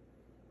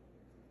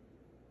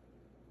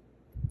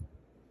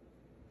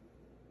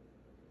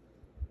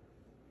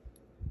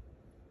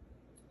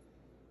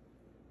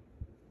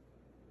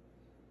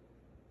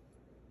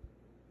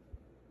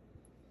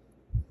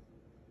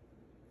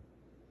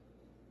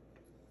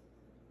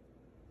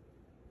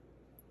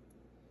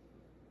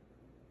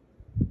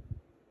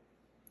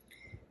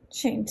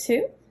 Chain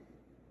 2.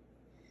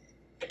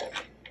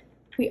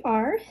 We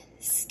are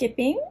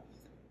skipping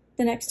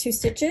the next 2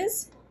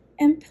 stitches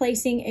and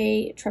placing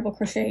a treble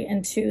crochet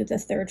into the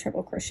third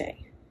treble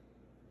crochet.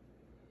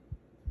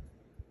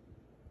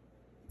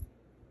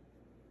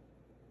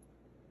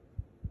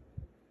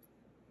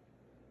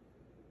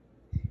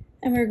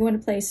 And we're going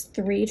to place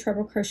 3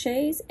 treble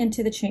crochets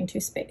into the chain 2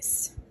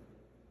 space.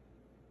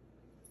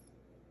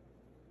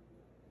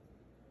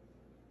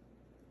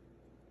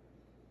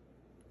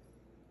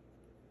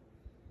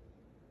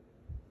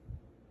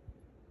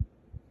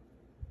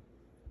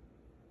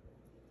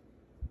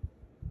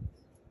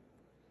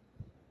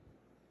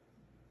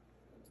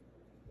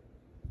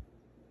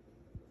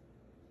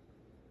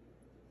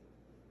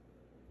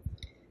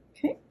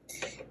 Okay,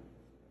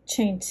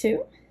 chain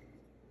 2,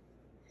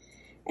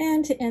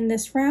 And to end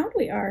this round,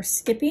 we are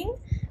skipping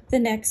the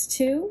next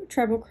 2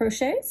 treble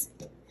crochets,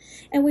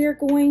 and we are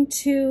going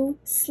to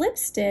slip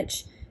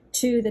stitch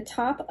to the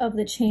top of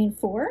the chain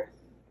 4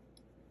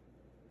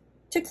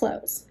 to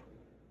close.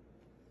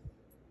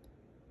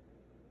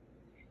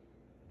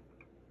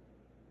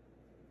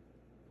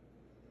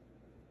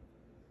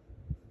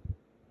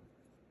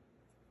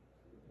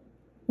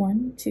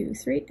 One, 2,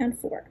 3, and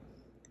 4.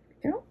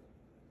 There we go.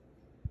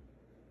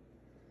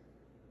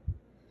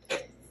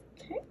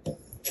 Okay.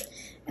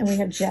 And we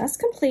have just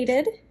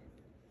completed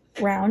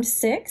round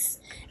 6,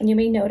 and you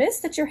may notice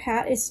that your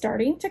hat is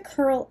starting to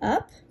curl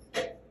up.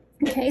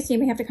 Okay, so you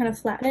may have to kind of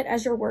flatten it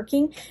as you're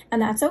working,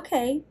 and that's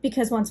okay,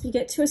 because once we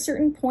get to a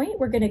certain point,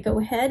 we're going to go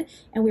ahead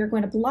and we're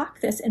going to block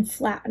this and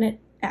flatten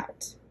it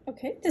out.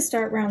 Okay, to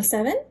start round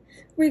 7,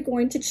 we're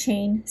going to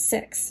chain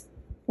 6.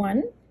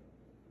 1,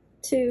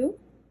 2,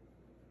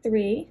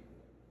 3,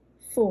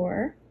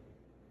 4,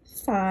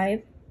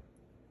 5,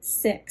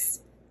 6.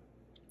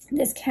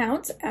 This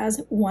counts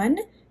as 1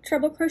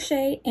 treble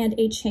crochet and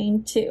a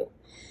chain 2.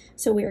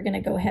 So we are going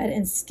to go ahead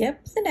and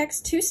skip the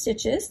next 2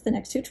 stitches, the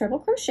next 2 treble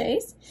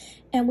crochets,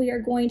 and we are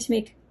going to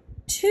make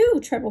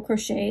 2 treble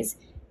crochets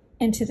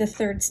into the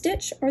 3rd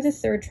stitch or the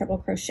 3rd treble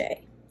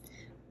crochet.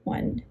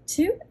 1,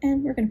 2,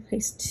 and we're going to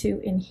place 2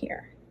 in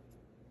here.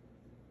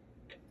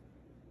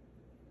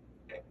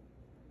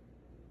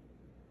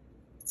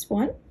 That's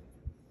 1.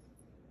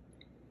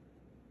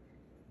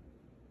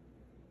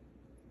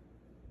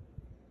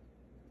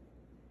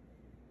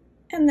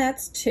 And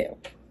that's 2.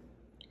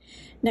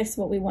 Next,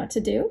 what we want to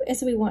do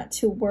is we want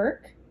to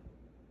work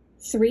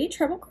 3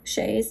 treble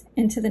crochets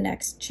into the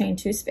next chain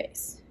 2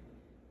 space.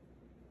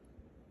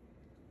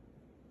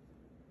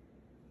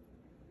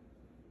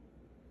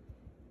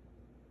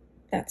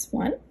 That's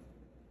 1.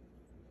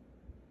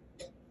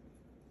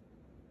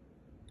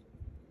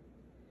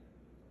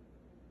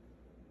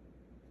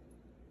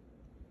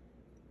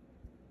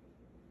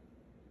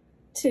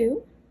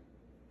 Two.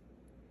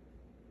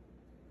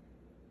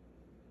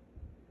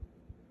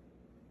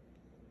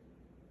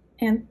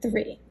 And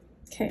 3.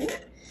 Okay,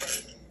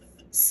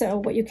 so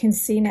what you can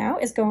see now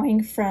is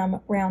going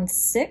from round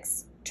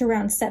 6 to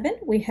round 7,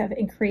 we have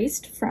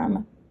increased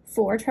from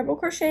 4 treble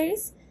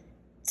crochets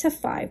to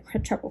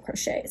 5 treble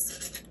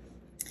crochets.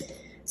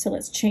 So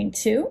let's chain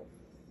 2,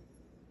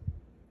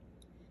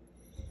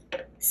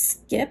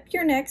 skip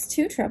your next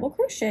 2 treble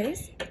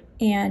crochets,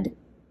 and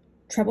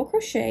treble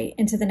crochet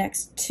into the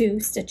next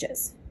 2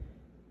 stitches.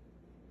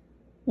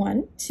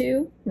 1,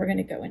 2, we're going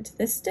to go into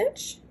this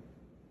stitch.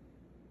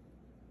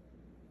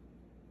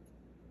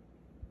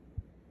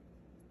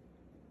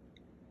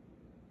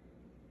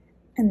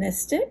 And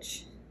this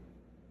stitch,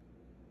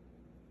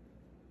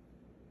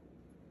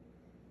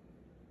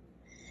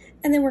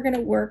 and then we're going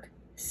to work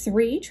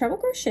 3 treble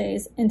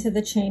crochets into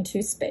the chain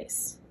 2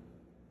 space.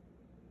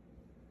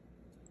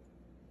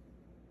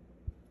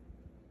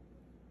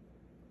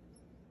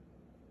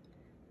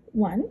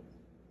 One,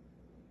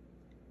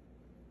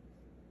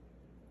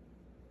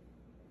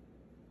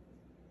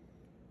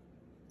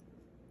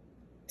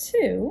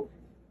 two,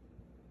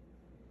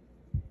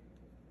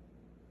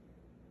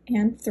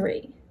 and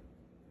 3.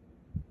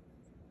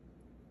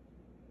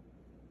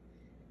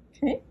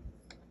 Okay,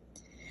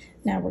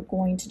 now we're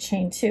going to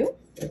chain 2,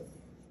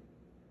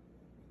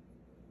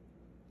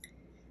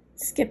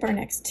 skip our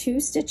next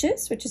 2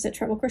 stitches, which is a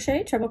treble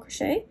crochet,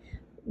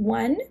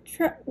 one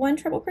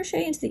treble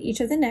crochet into each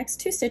of the next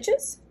 2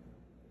 stitches,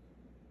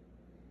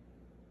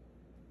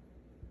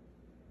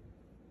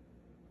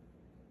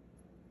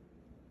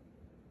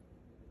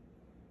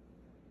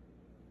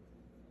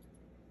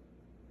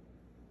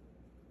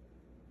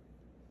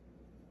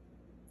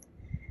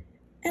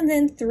 and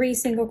then 3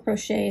 single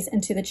crochets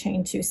into the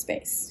chain 2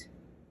 space.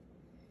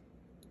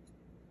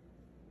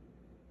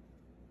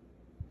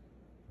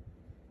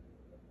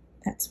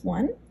 That's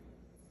 1.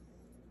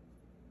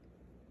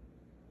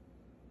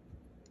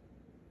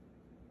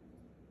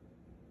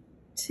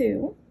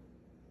 Two.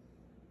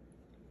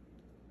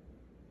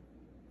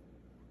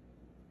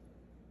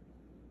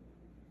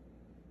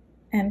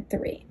 And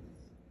 3.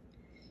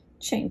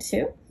 Chain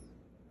 2,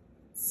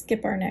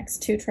 skip our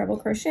next 2 treble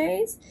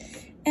crochets,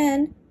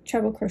 and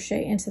treble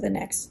crochet into the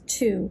next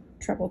 2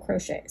 treble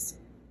crochets.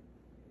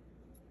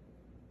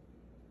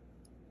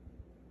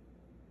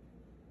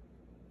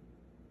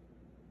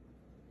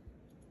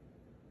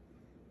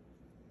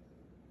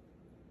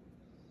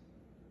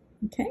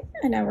 Okay,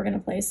 and now we're going to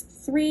place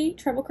 3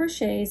 treble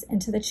crochets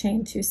into the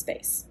chain 2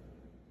 space.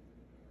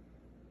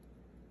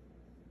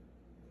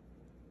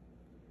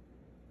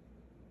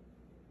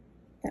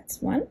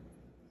 That's 1.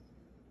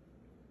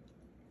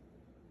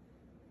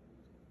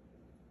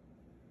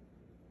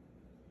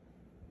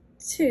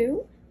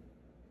 Two,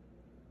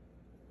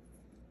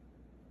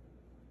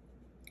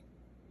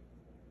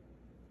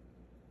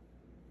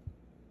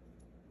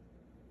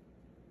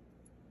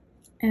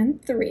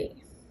 and 3.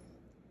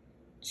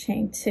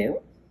 Chain 2,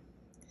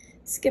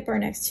 skip our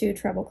next 2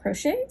 treble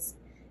crochets,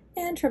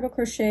 and treble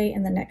crochet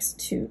in the next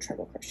 2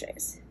 treble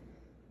crochets.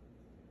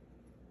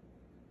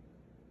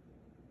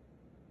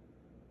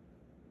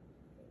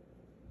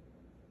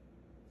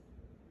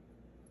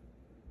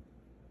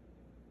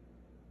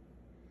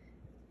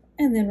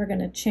 and then we're going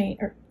to chain,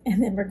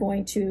 and then we're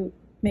going to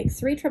make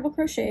 3 treble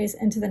crochets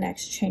into the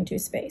next chain 2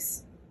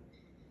 space.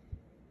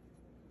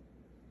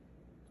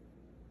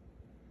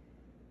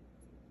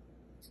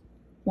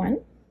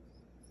 One,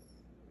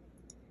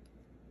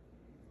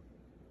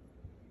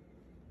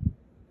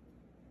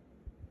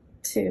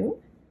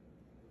 two,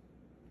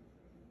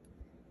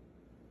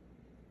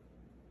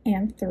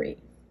 and 3.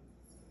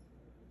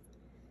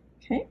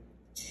 Okay,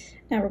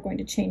 now we're going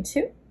to chain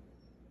 2,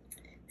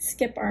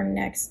 skip our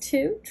next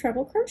 2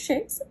 treble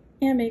crochets,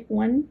 and make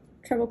 1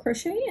 treble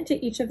crochet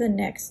into each of the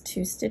next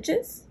 2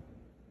 stitches.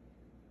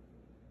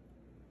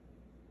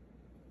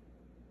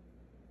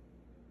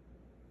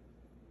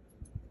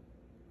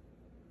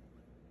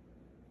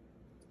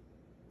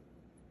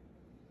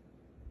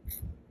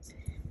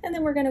 And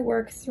then we're going to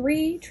work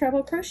 3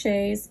 treble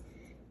crochets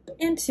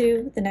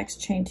into the next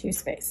chain 2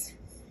 space.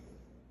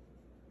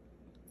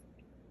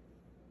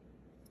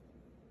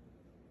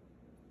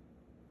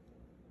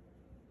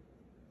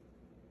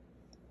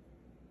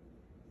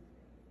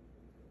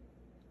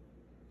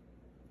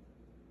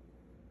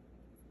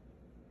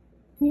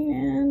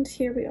 And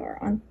here we are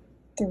on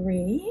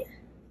 3.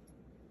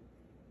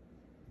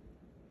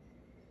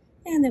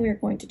 And then we're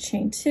going to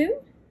chain 2,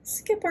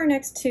 skip our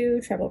next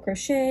 2 treble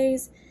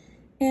crochets,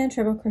 and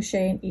treble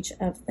crochet in each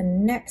of the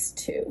next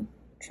 2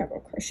 treble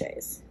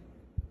crochets.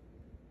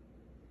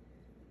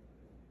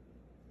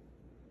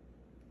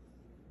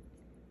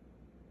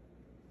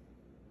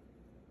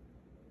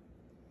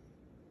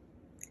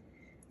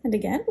 And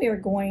again, we are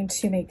going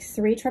to make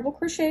 3 treble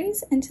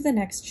crochets into the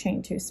next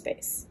chain 2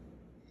 space.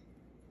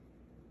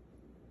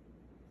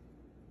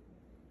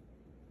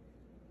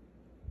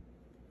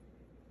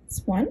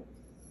 It's 1,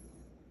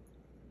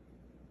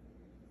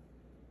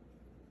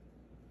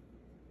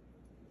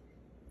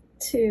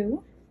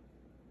 2,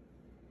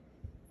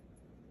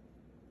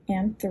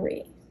 and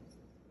 3.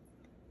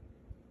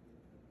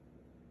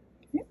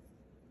 Okay.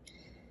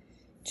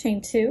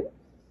 Chain 2,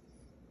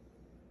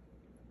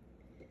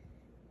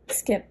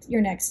 skip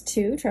your next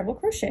 2 treble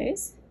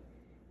crochets,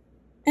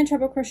 and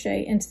treble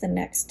crochet into the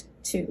next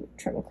 2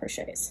 treble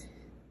crochets.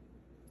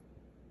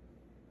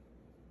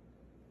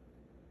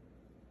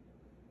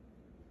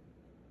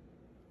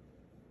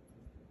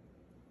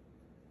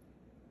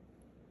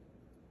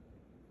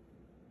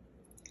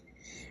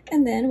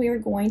 And then we are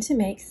going to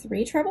make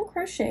 3 treble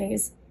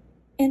crochets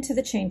into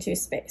the chain 2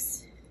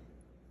 space.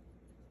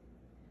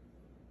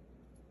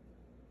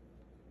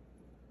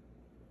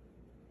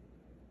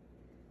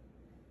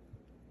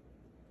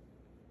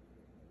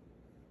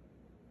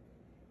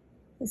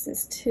 This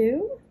is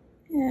 2,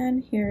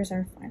 and here's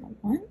our final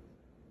one.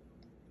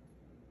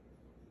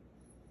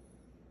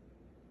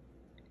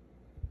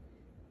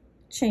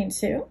 Chain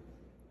 2,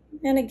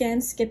 and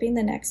again skipping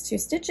the next 2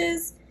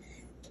 stitches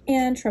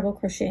and treble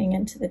crocheting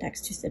into the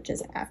next 2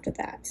 stitches after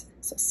that.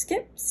 So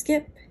skip,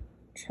 skip,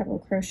 treble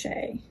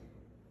crochet.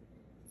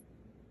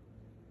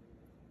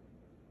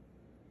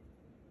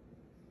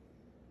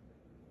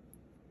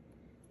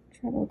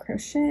 Treble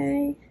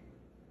crochet.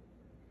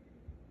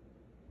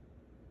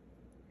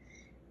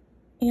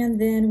 And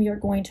then we are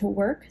going to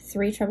work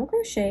 3 treble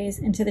crochets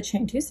into the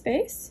chain 2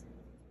 space.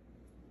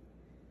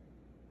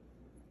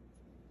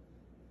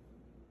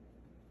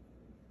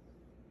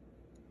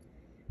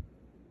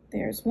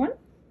 There's 1.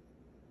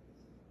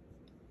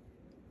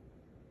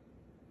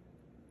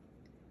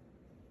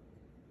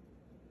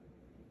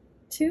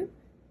 2,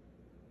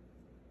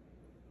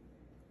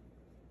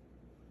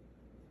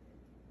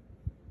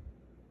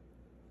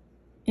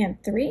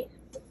 and 3.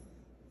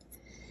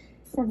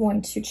 We're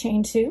going to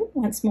chain 2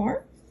 once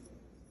more,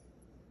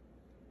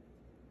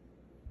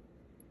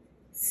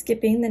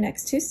 skipping the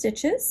next 2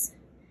 stitches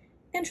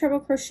and treble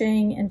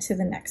crocheting into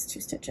the next 2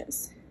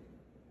 stitches.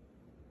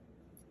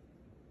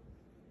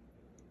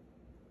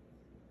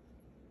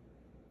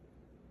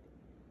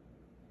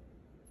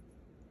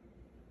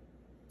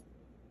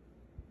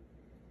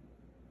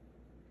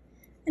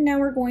 And now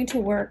we're going to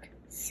work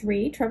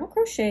 3 treble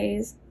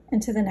crochets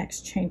into the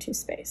next chain 2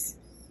 space.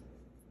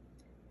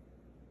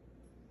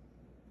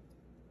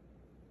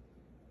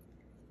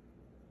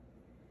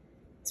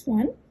 It's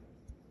 1,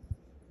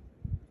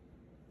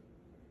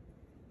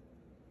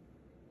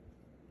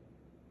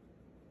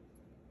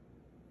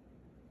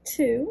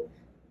 2,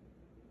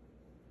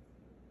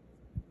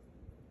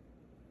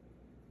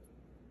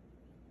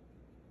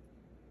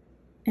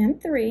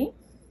 and 3,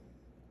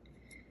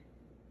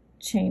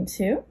 chain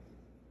 2,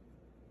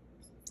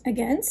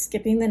 again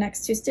skipping the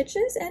next 2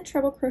 stitches and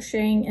treble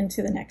crocheting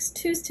into the next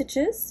 2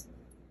 stitches,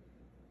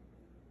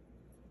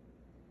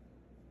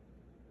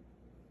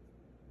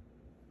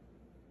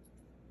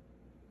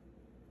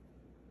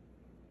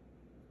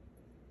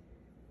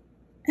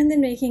 and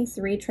then making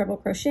 3 treble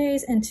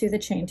crochets into the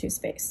chain 2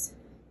 space.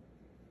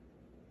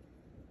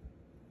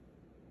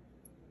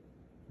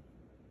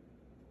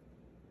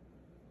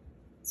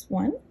 It's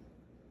 1,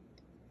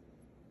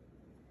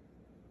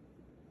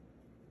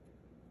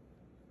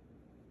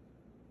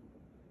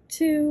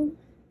 2,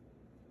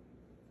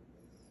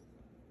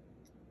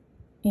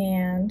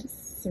 and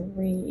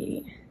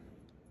 3.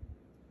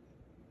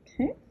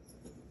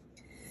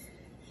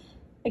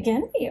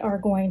 Again, we are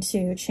going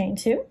to chain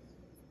 2,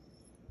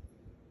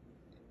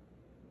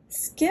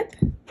 skip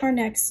our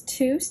next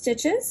 2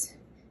 stitches,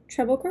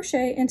 treble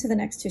crochet into the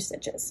next 2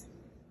 stitches.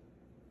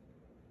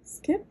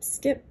 Skip,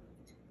 skip.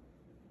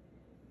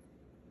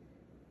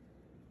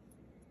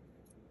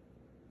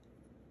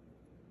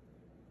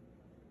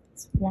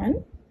 It's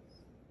 1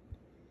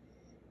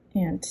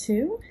 and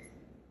 2.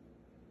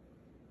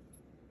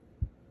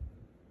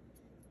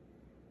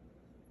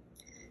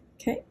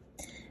 Okay,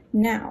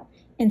 now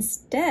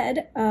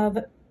instead of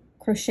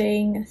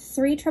crocheting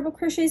 3 treble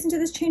crochets into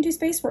this chain 2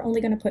 space, we're only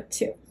going to put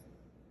 2.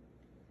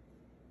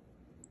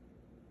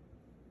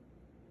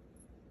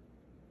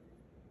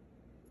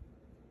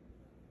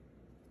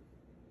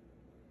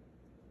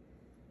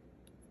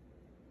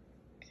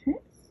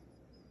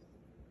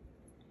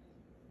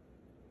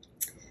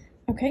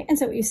 Okay, and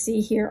so what you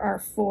see here are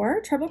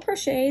 4 treble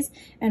crochets,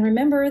 and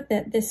remember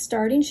that this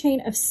starting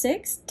chain of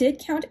 6 did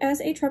count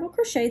as a treble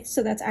crochet,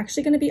 so that's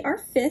actually going to be our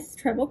 5th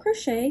treble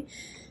crochet.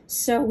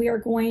 So we are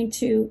going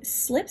to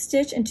slip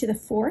stitch into the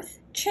 4th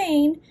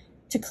chain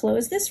to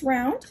close this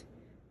round.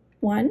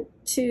 1,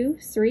 2,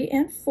 3,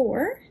 and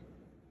 4.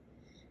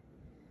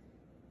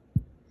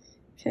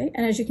 Okay,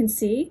 and as you can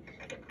see,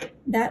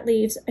 that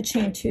leaves a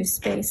chain 2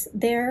 space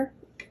there,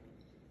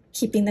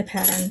 keeping the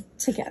pattern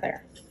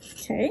together.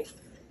 Okay.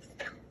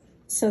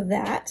 So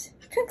that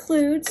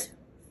concludes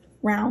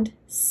round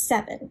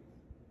 7.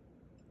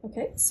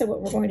 Okay, so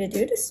what we're going to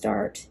do to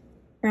start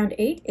round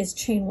 8 is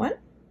chain 1,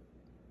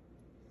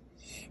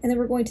 and then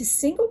we're going to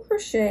single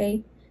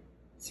crochet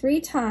 3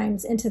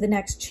 times into the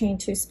next chain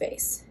 2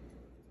 space.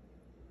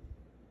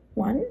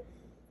 1,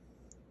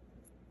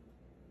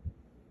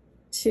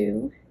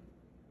 2,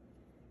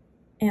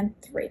 and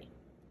 3.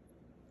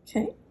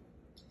 Okay,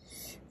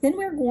 then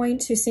we're going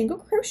to single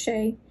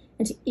crochet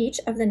into each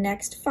of the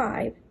next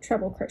 5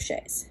 treble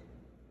crochets.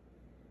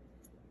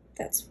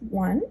 That's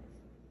 1,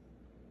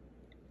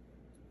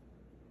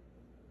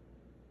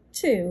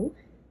 2,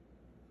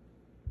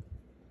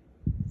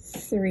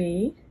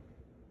 3,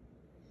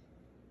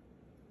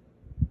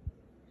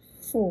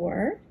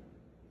 4,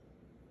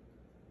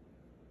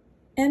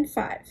 and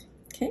 5.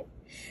 Okay,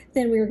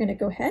 then we are going to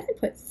go ahead and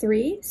put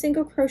 3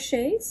 single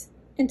crochets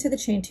into the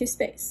chain 2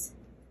 space.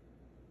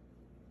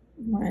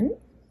 1,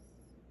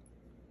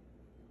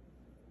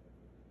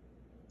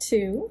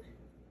 2,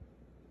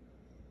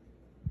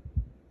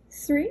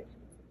 3,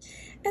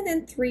 and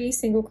then 3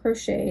 single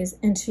crochets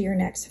into your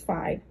next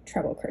 5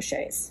 treble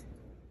crochets.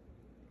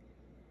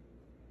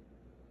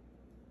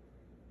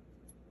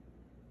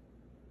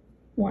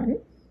 1,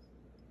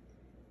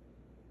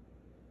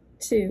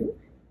 2,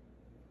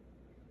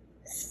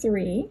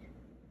 3,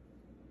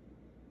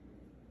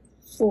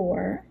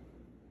 4,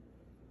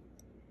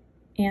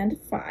 and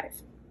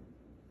 5.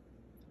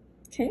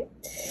 Okay,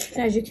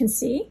 and as you can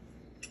see,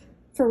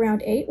 for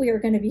round 8, we are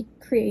going to be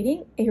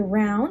creating a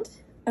round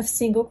of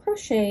single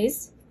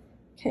crochets,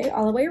 okay,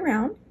 all the way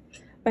around,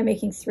 by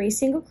making 3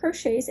 single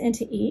crochets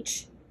into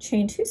each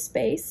chain 2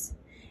 space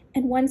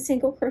and 1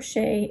 single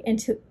crochet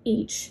into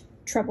each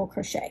treble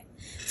crochet.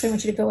 So I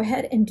want you to go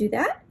ahead and do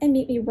that and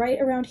meet me right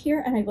around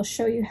here, and I will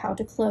show you how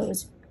to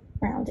close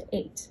round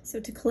 8. So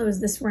to close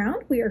this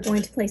round, we are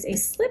going to place a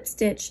slip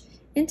stitch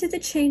into the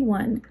chain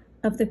 1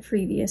 of the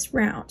previous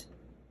round.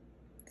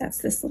 That's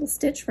this little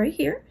stitch right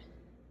here.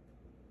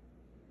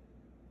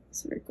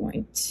 So we're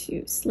going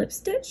to slip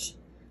stitch.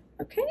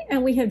 Okay,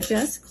 and we have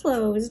just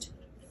closed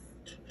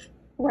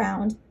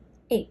round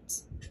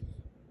 8.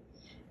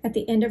 At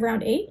the end of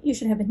round 8, you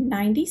should have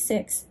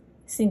 96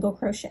 single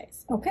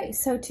crochets. Okay,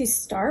 so to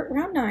start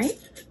round 9,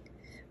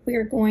 we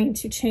are going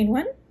to chain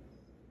 1.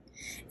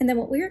 And then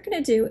what we are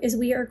going to do is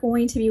we are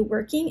going to be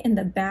working in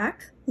the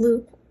back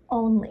loop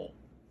only.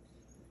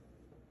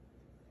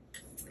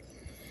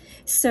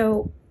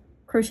 So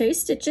crochet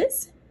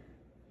stitches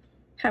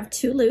have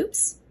 2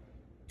 loops.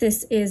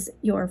 This is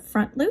your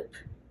front loop,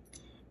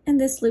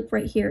 and this loop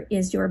right here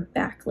is your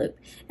back loop.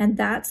 And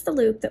that's the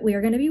loop that we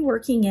are going to be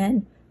working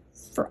in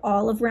for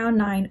all of round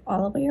 9,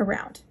 all the way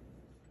around.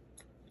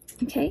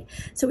 Okay,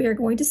 so we are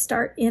going to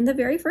start in the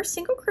very first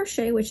single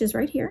crochet, which is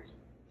right here,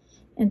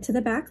 into the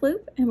back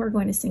loop, and we're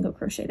going to single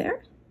crochet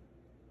there.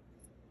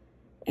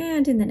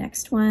 And in the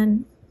next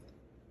one,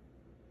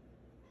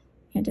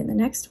 and in the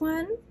next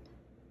one.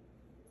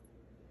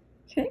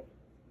 Okay,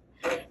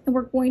 and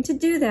we're going to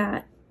do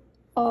that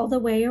all the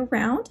way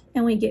around,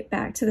 and when we get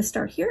back to the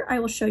start here, I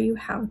will show you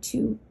how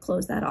to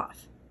close that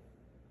off.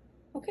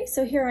 Okay,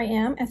 so here I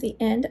am at the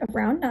end of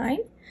round 9.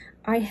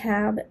 I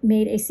have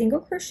made a single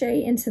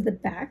crochet into the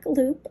back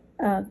loop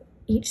of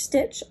each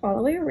stitch all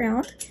the way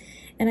around,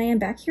 and I am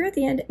back here at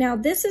the end. Now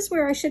this is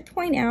where I should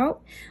point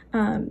out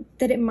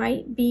that it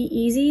might be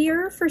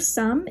easier for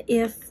some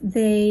if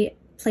they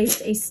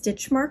placed a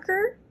stitch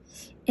marker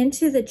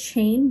into the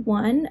chain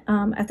 1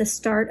 at the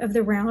start of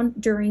the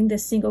round during the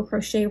single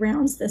crochet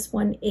rounds, this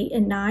 1, 8,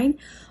 and 9,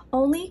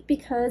 only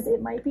because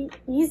it might be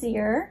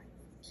easier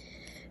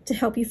to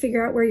help you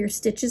figure out where your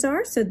stitches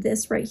are. So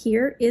this right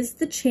here is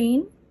the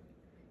chain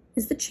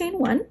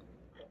 1.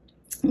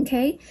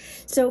 Okay,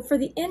 so for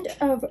the end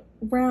of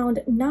round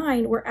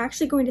 9, we're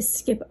actually going to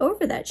skip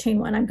over that chain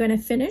 1. I'm going to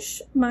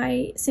finish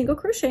my single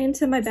crochet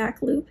into my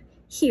back loop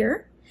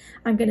here.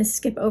 I'm going to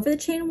skip over the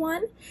chain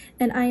 1,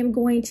 and I am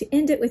going to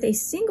end it with a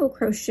single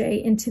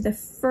crochet into the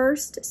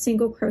first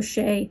single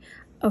crochet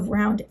of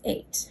round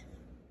 8.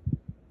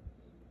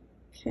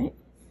 Okay.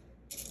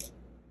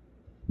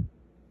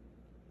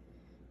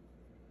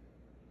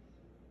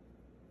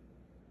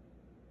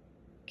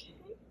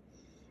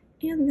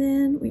 And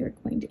then we are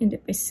going to end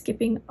it by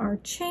skipping our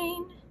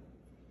chain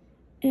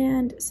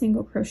and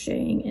single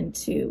crocheting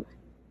into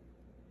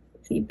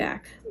the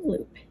back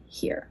loop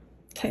here.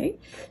 Okay,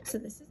 so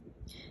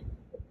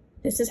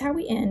this is how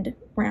we end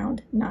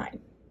round 9.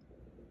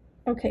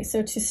 Okay,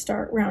 so to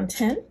start round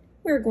 10,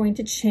 we're going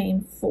to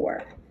chain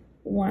 4.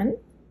 1,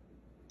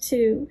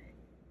 2,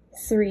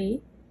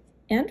 3,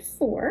 and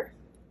 4.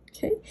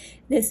 Okay,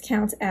 this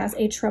counts as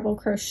a treble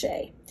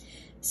crochet.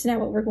 So now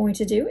what we're going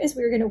to do is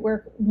we're going to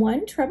work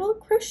 1 treble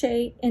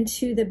crochet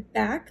into the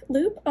back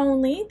loop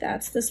only,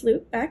 that's this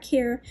loop back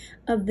here,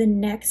 of the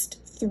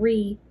next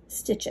 3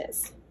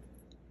 stitches.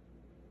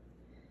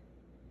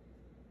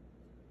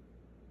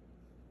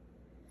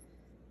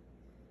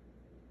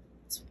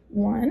 It's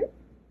 1,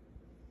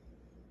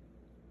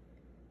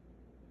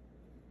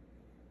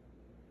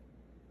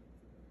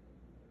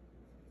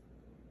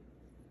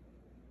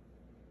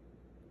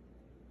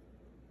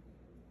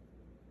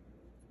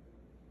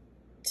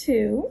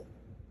 2,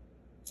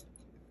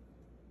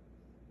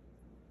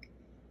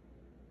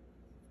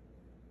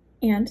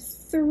 and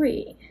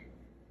 3.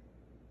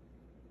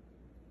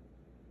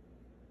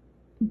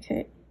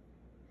 Okay.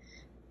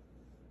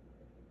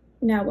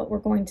 Now what we're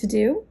going to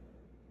do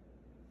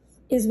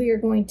is we are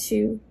going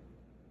to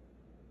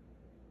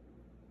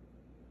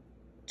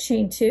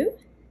chain 2,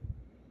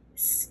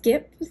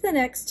 skip the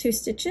next 2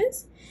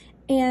 stitches,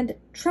 and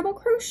treble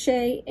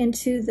crochet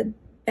into the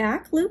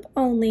back loop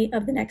only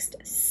of the next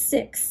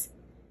 6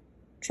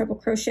 treble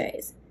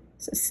crochets.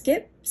 So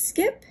skip,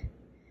 skip,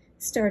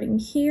 starting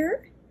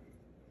here,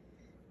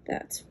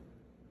 that's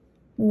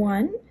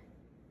 1,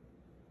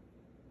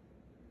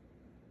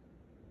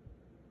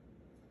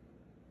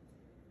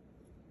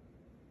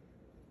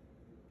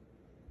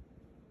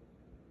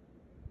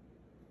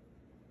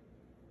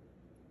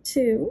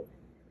 2,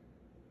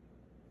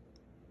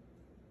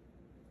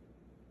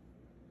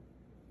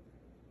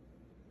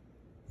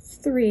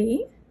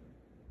 3,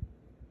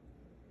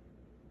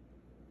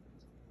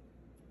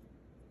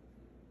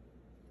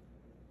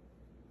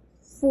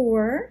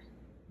 4,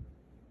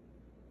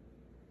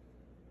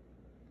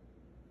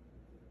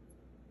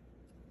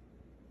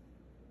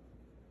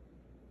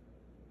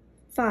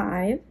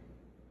 5,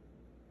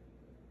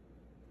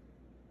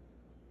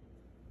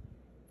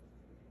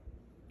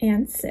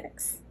 and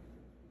 6.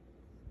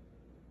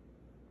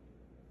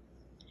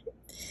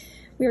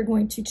 We are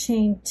going to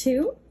chain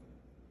 2,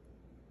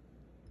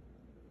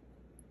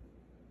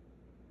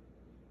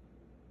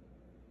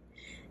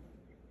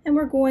 and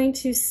we're going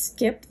to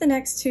skip the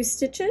next 2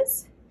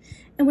 stitches,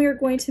 and we are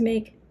going to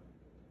make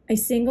a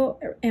single,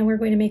 and we're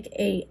going to make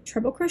a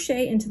treble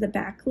crochet into the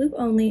back loop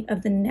only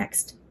of the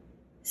next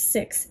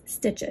 6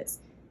 stitches.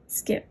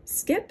 Skip,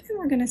 skip, and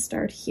we're going to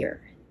start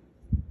here.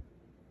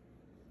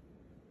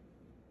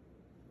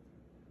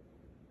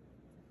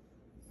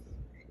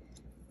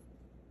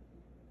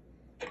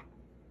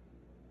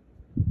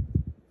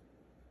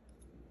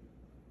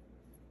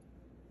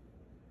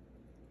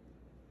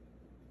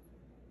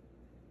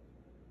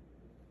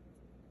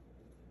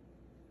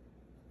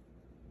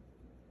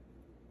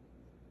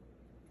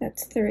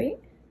 That's 3.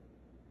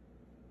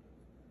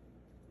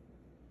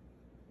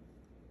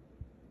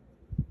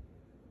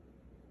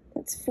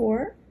 That's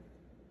 4.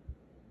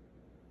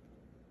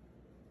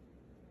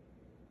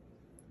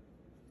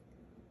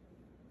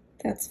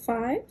 That's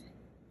 5.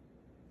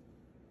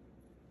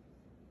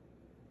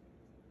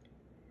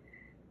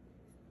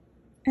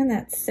 And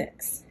that's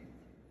 6.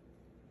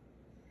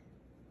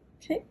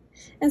 Okay,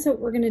 and so what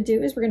we're going to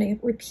do is we're going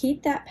to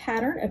repeat that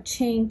pattern of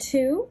chain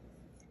 2,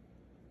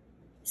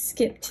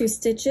 skip 2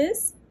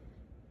 stitches,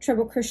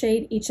 treble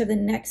crochet each of the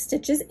next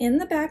stitches in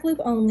the back loop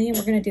only, and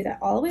we're going to do that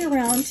all the way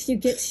around till you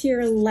get to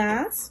your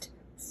last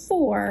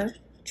 4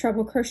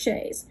 treble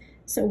crochets.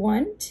 So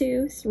 1,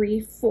 2, 3,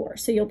 4.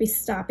 So you'll be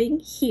stopping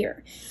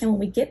here, and when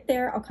we get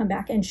there, I'll come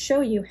back and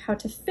show you how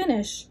to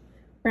finish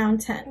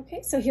round 10.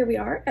 Okay, so here we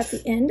are at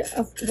the end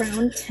of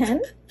round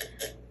 10.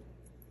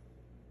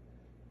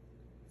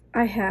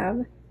 I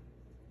have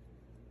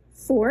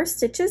 4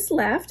 stitches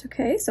left.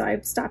 Okay, so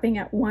I'm stopping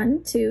at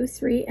 1, 2,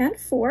 3, and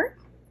 4.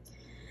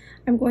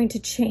 I'm going to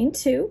chain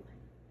 2,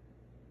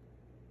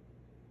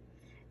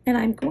 and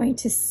I'm going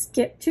to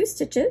skip 2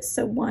 stitches,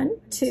 so 1,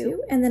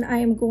 2, and then I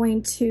am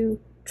going to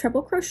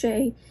treble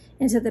crochet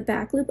into the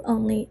back loop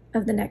only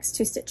of the next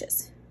 2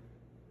 stitches.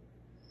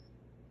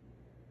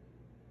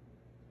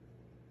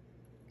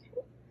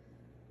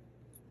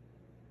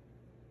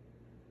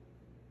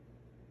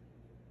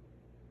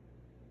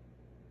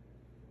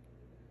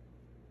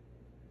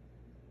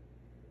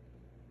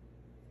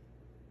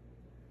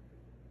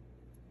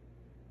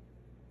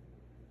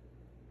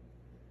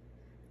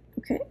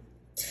 Okay.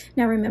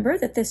 Now remember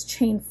that this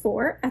chain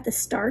 4 at the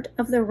start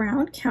of the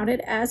round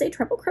counted as a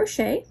treble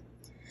crochet.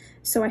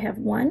 So I have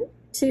 1,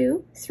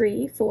 2,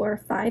 3,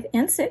 4, 5,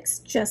 and 6,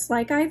 just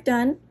like I've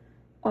done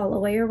all the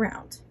way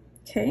around.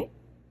 Okay.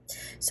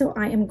 So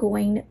I am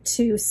going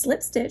to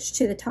slip stitch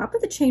to the top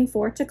of the chain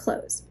 4 to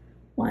close.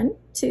 1,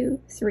 2,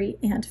 3,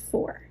 and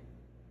 4.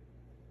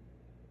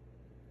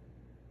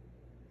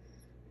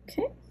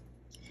 Okay.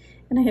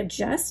 And I have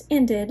just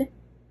ended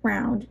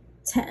round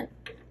 10.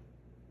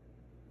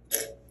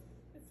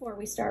 Before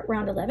we start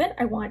round 11,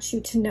 I want you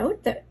to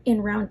note that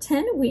in round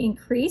 10, we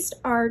increased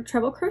our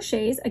treble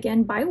crochets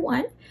again by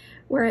 1,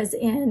 whereas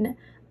in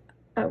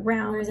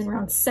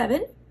round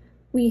 7,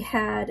 we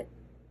had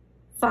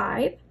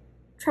 5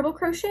 treble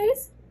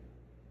crochets.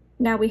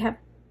 Now we have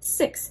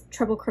 6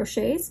 treble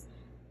crochets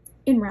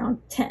in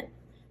round 10.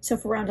 So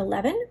for round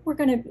 11, we're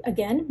going to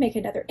again make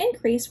another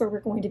increase where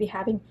we're going to be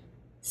having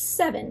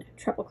 7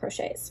 treble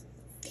crochets.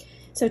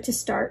 So to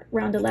start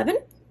round 11,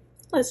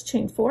 let's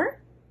chain 4.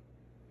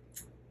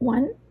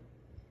 1,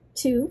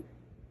 2,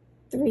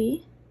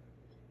 3,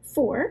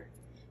 4.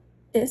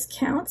 This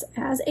counts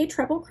as a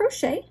treble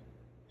crochet.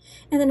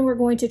 And then we're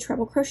going to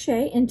treble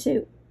crochet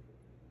into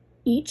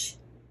each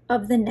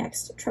of the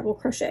next treble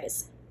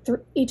crochets,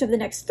 each of the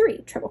next 3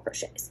 treble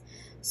crochets.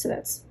 So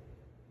that's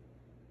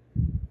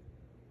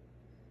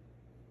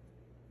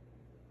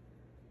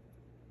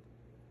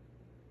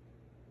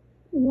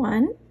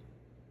 1,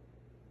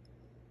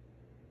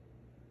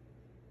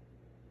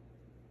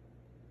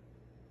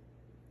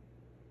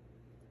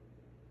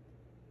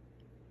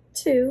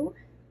 2,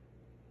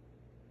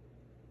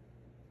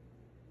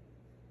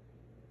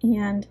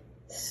 and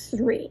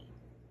 3.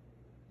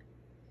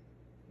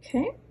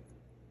 Okay.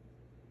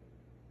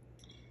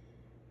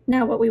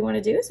 Now what we want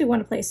to do is we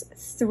want to place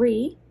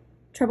 3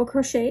 treble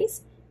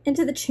crochets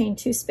into the chain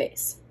 2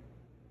 space.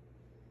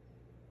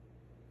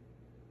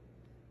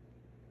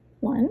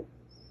 1,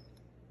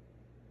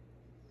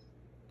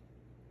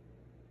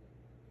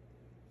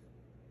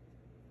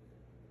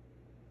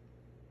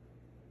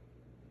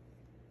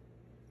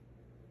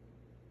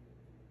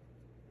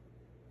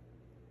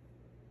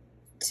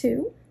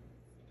 2,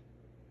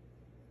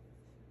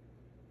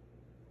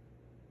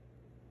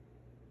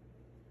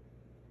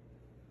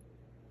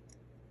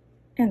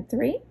 and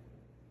 3.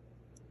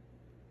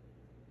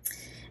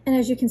 And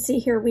as you can see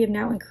here, we have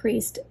now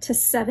increased to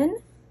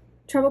 7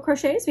 treble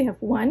crochets. We have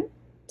 1,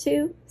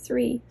 2,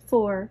 3,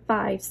 4,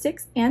 5,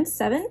 6, and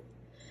 7.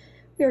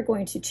 We are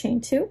going to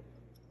chain 2.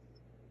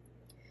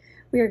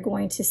 We are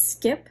going to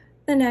skip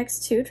the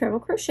next 2 treble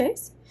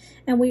crochets,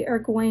 and we are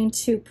going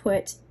to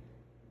put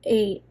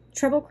a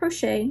treble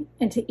crochet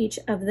into each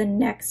of the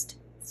next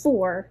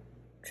 4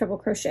 treble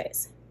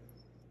crochets.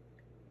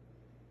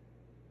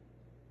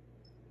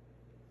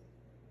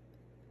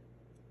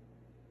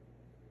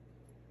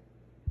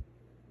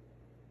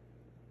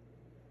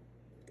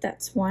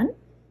 That's 1,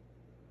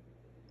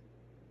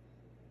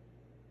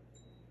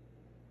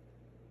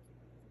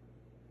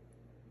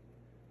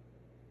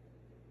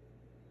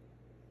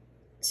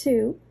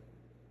 2,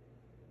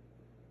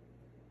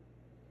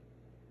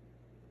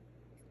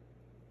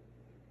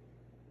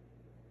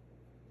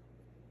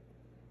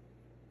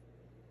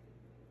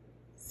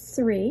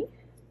 3,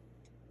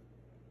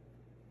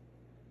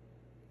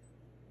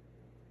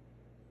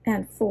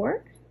 and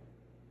 4.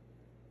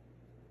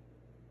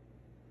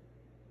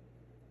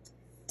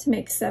 To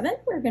make 7,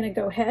 we're going to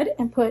go ahead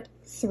and put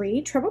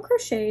 3 treble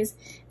crochets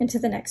into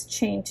the next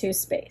chain 2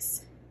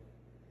 space.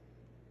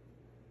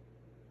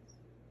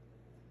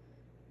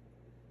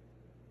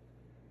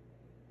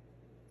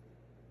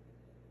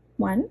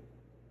 1,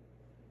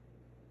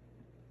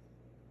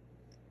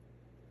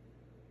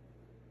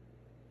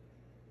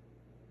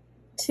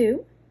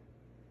 2,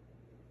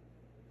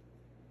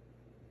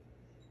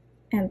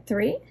 and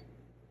 3.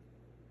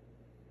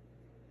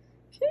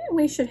 Okay, and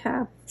we should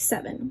have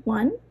 7.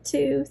 1,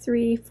 2,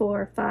 3,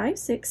 4, 5,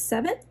 6,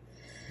 7.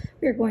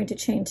 We are going to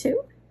chain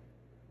 2.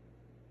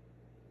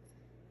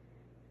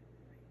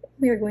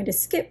 We are going to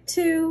skip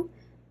 2.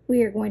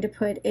 We are going to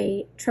put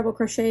a treble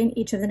crochet in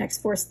each of the next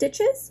 4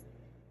 stitches,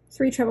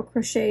 3 treble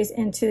crochets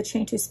into the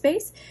chain 2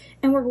 space,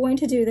 and we're going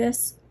to do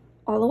this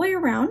all the way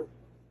around.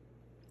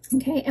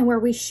 Okay, and where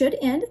we should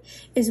end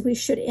is we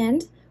should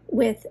end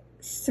with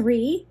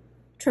 3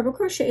 treble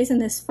crochets in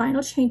this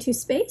final chain 2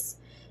 space.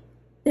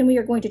 Then we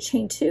are going to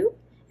chain 2,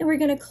 and we're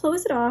going to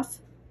close it off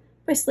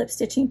by slip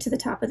stitching to the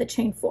top of the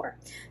chain 4.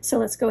 So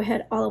let's go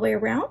ahead all the way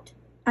around.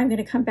 I'm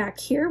going to come back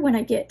here when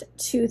I get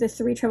to the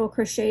 3 treble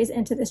crochets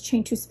into this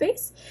chain 2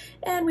 space,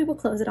 and we will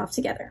close it off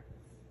together.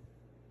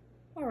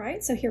 All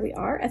right, so here we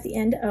are at the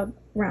end of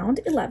round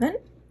 11.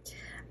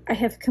 I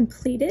have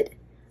completed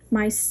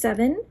my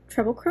 7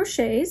 treble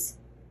crochets.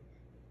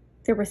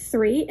 There were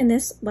 3 in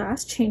this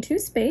last chain 2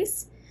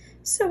 space.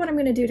 So what I'm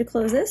going to do to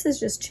close this is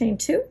just chain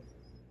 2.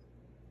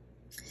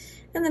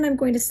 And then I'm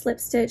going to slip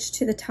stitch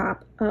to the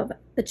top of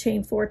the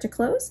chain 4 to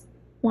close.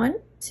 1,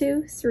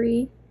 2,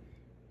 3,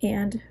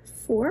 and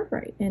 4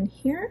 right in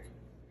here.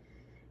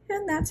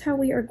 And that's how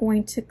we are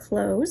going to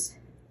close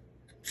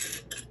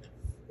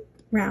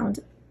round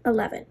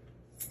 11.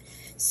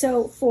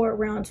 So for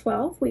round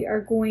 12, we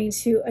are going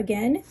to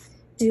again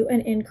do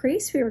an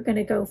increase. We are going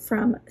to go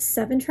from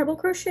 7 treble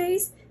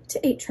crochets to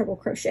 8 treble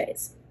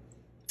crochets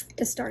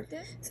to start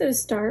this. So to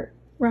start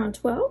round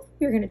 12,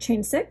 we're going to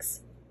chain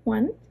 6.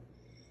 1,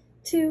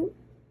 2,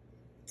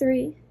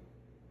 3,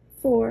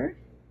 4,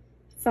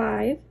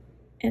 5,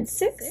 and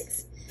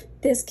 6.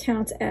 This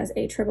counts as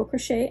a treble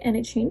crochet and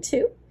a chain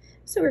 2.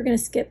 So we're going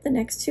to skip the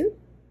next 2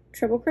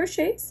 treble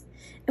crochets,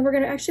 and we're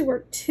going to actually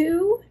work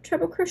 2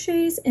 treble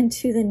crochets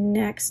into the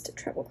next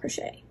treble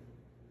crochet.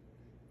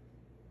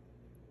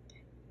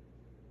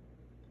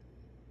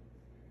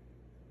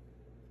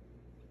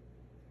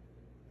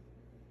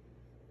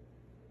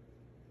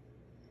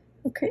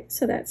 Okay,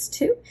 so that's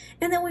 2.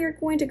 And then we are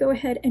going to go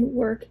ahead and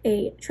work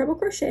a treble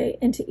crochet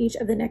into each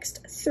of the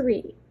next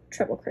 3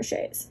 treble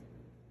crochets.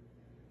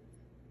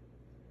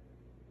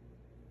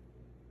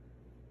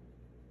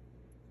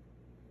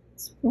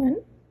 It's 1,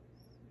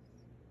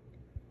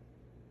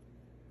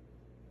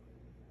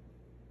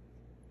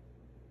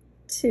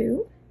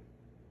 2,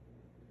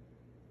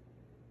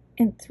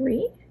 and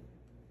 3.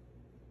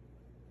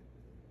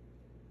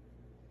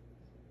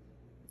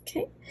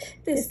 Okay,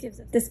 this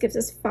gives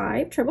us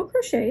 5 treble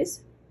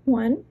crochets.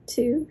 1,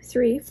 2,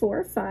 3,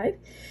 4, 5,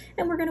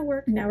 and we're going to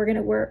work. Now we're going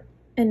to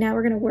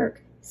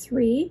work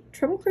 3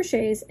 treble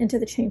crochets into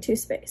the chain 2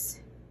 space.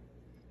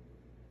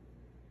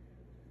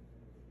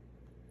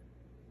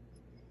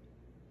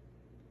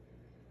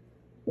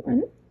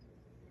 One,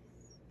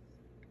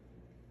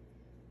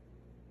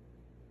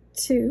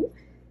 2,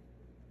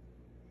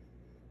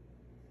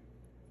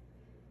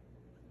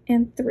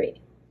 and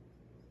 3.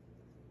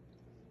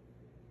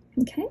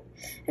 Okay,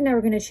 and now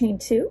we're going to chain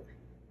 2.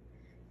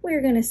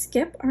 We're going to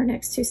skip our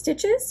next 2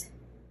 stitches,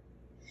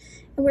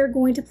 and we're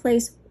going to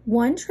place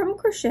 1 treble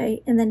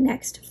crochet in the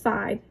next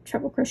 5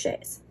 treble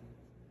crochets.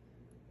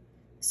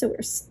 So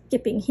we're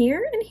skipping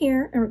here,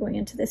 and we're going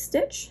into this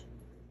stitch.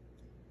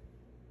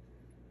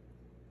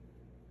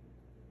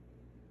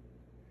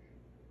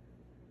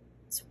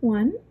 It's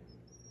 1,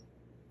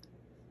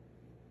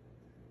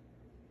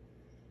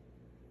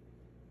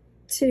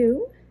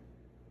 2,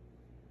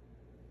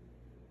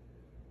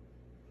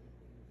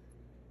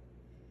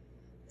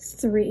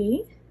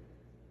 3,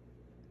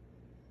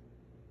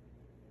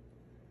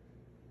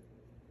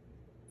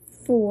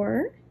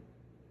 4,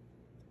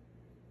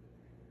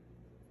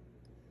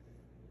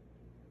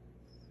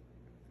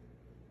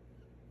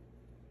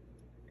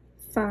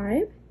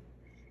 5,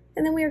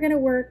 and then we are going to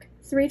work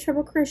 3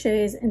 treble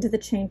crochets into the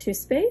chain 2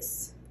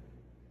 space.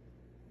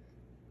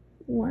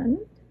 1,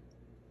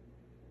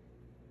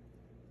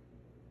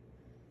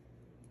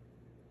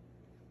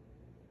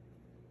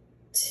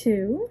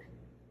 2,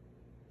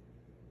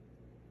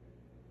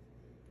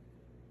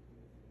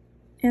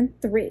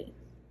 and 3.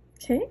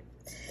 Okay,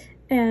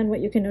 and what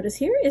you can notice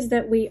here is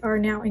that we are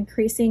now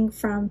increasing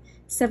from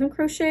 7 treble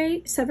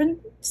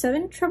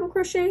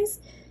crochets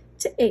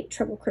to 8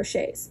 treble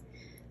crochets.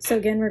 So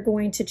again, we're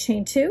going to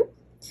chain 2.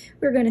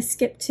 We're going to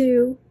skip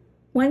to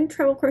 1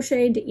 treble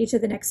crochet into each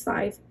of the next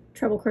 5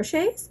 treble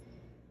crochets,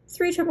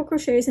 3 treble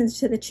crochets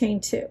into the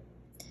chain 2.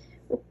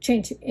 We'll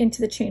chain 2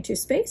 into the chain 2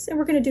 space, and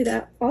we're going to do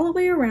that all the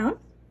way around.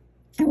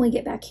 And when we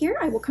get back here,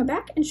 I will come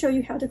back and show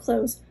you how to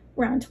close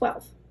round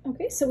 12.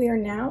 Okay, so we are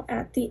now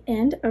at the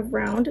end of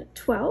round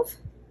 12.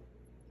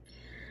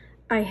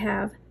 I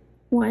have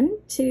 1,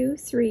 2,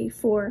 3,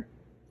 4,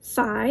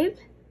 5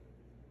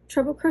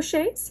 treble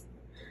crochets.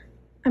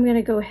 I'm going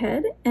to go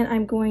ahead and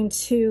I'm going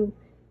to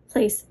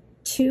place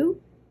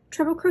 2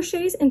 treble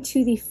crochets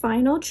into the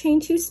final chain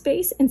 2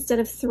 space instead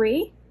of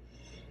 3.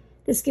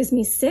 This gives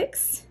me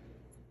 6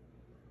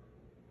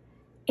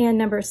 and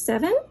number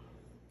 7.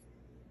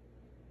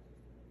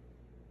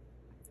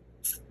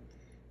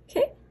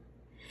 Okay,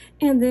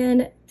 and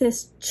then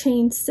this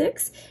chain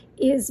 6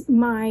 is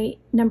my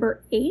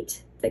number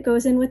 8 that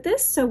goes in with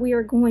this. So we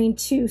are going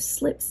to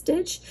slip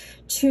stitch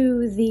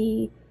to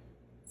the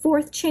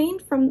 4th chain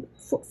from.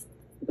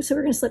 So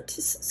we're going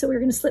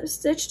to slip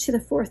stitch to the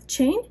 4th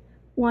chain.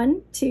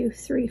 1, 2,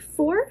 3,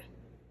 4,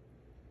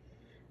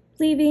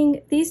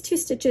 leaving these 2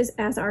 stitches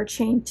as our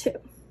chain 2.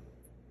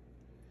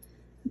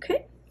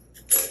 Okay,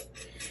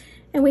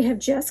 and we have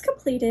just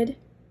completed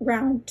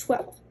round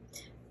 12.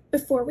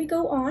 Before we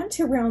go on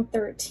to round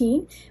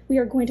 13, we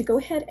are going to go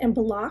ahead and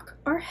block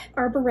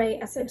our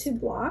beret. So to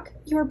block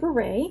your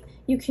beret,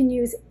 you can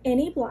use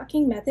any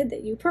blocking method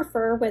that you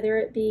prefer, whether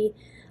it be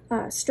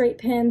straight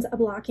pins, a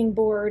blocking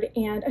board,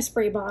 and a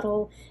spray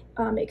bottle.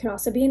 It could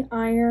also be an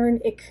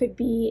iron, it could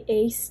be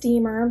a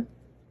steamer,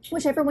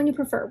 whichever one you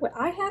prefer. What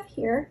I have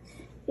here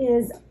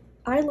is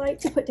I like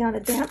to put down a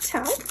damp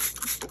towel.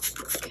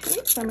 Okay,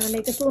 so I'm going to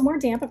make this a little more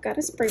damp. I've got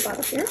a spray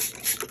bottle here.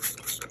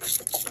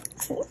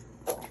 Okay.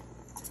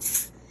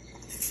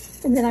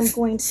 And then I'm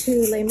going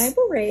to lay my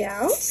beret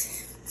out.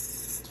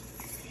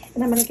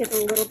 And I'm going to get a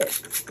little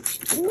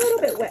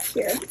bit wet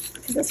here,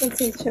 because this one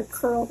seems to have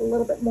curled a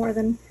little bit more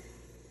than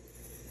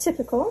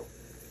typical.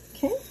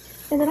 Okay,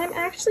 and then I'm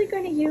actually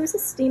going to use a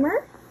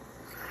steamer.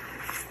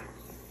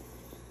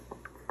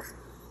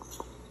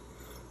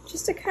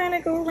 just to kind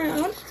of go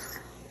around.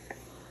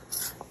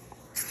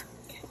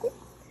 Okay.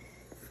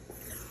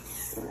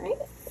 All right.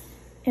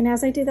 And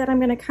as I do that, I'm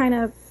going to kind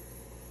of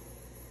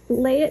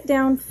lay it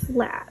down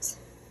flat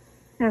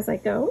as I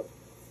go.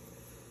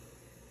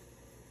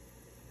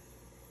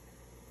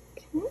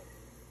 Okay.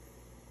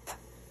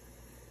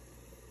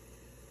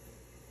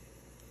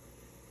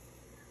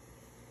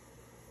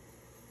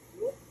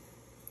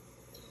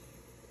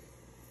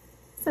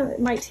 So it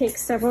might take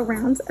several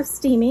rounds of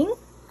steaming.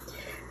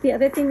 The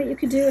other thing that you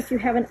could do if you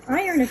have an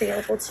iron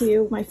available to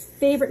you, my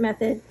favorite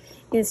method,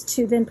 is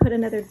to then put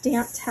another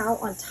damp towel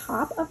on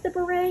top of the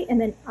beret and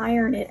then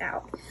iron it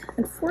out.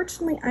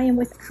 Unfortunately, I am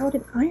without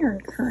an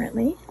iron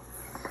currently,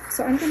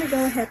 so I'm going to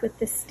go ahead with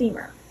this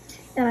steamer.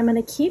 And I'm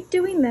going to keep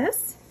doing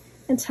this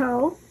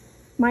until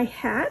my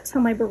hat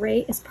on my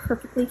beret is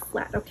perfectly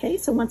flat, okay?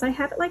 So once I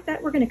have it like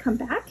that, we're going to come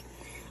back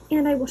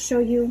and I will show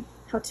you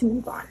how to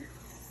move on.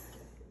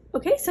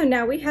 Okay, so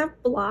now we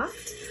have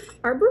blocked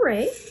our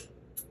beret,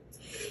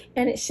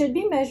 and it should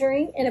be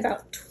measuring in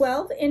about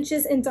 12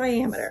 inches in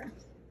diameter.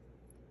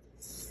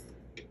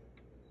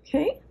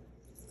 Okay.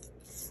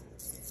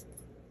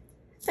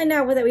 And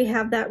now that we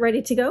have that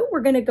ready to go,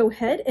 we're going to go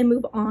ahead and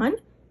move on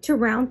to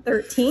round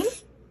 13.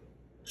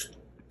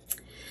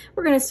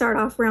 We're going to start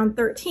off round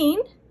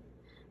 13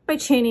 by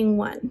chaining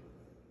 1.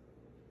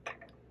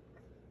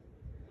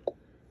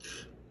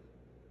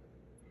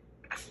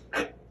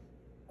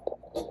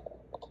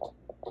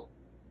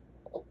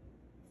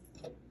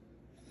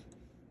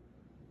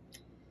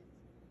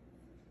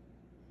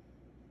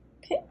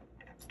 Okay.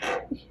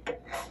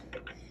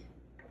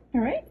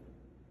 All right.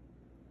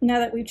 Now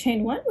that we've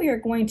chained 1, we are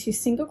going to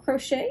single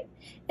crochet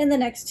in the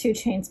next 2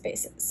 chain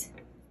spaces.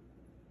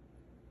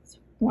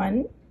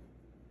 1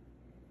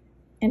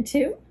 and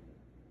 2.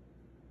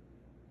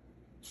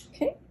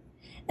 Okay.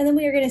 And then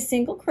we are going to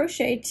single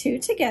crochet 2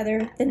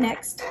 together the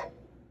next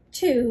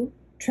 2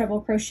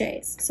 treble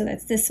crochets. So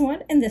that's this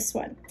one and this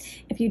one.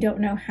 If you don't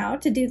know how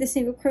to do the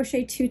single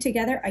crochet 2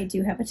 together, I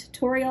do have a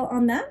tutorial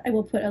on that. I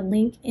will put a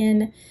link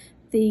in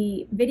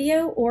the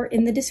video or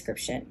in the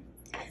description.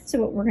 So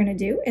what we're going to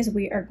do is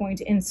we are going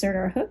to insert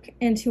our hook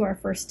into our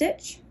first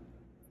stitch.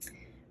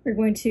 We're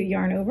going to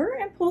yarn over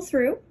and pull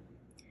through.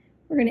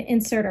 We're going to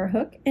insert our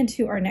hook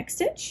into our next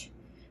stitch.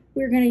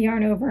 We're going to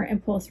yarn over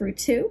and pull through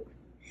 2.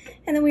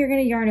 And then we are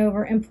going to yarn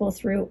over and pull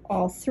through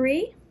all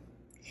 3.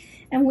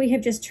 And we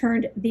have just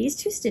turned these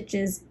 2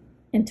 stitches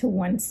into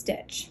 1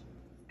 stitch.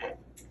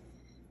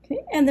 Okay,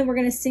 and then we're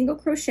going to single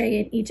crochet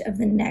in each of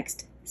the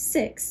next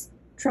 6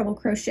 treble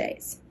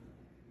crochets.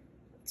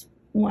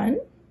 1,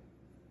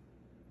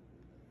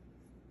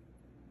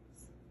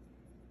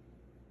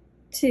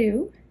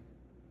 2,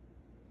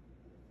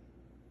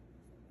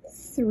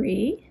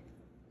 3,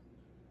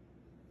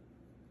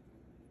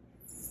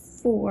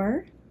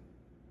 4,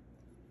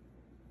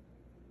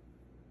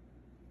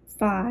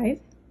 5,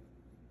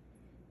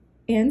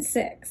 and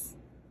 6.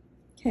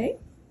 Okay,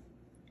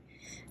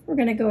 we're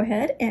going to go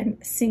ahead and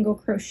single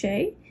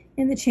crochet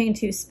in the chain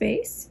 2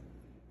 space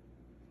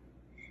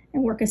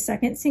and work a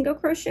second single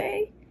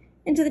crochet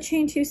into the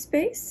chain 2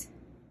 space.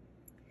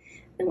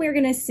 Then we're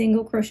going to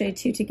single crochet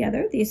 2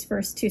 together these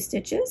first 2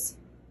 stitches.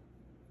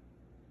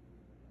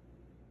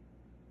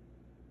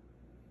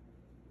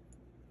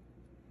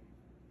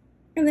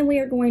 And then we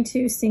are going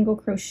to single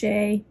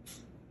crochet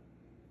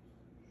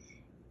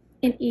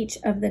in each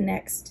of the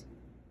next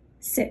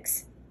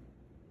 6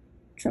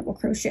 treble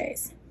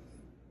crochets.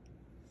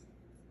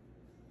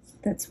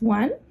 That's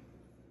 1,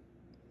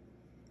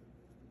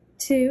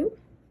 2,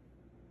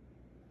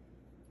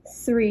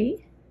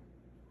 3,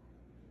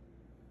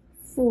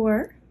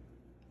 4,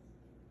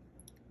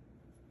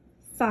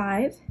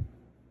 5,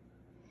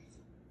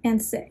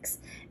 and 6.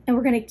 And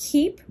we're going to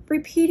keep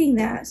repeating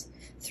that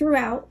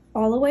throughout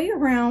all the way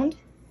around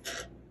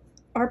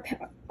our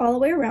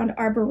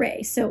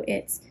beret. So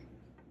it's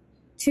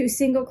 2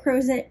 single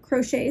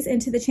crochets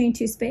into the chain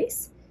 2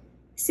 space,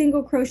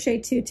 single crochet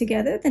 2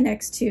 together the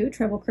next 2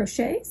 treble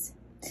crochets,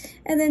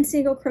 and then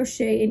single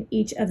crochet in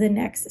each of the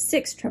next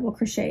 6 treble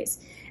crochets,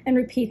 and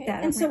repeat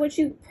that. And so what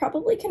you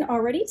probably can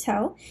already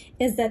tell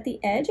is that the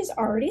edge is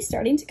already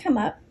starting to come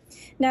up.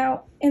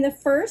 Now, in the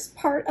first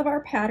part of our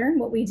pattern,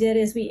 what we did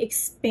is we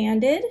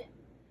expanded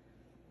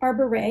our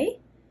beret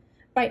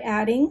by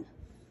adding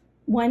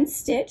 1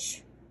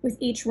 stitch with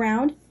each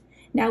round.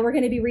 Now we're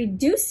going to be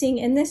reducing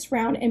in this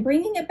round and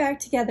bringing it back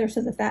together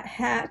so that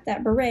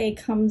that beret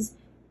comes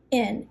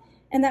in,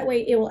 and that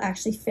way it will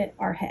actually fit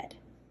our head.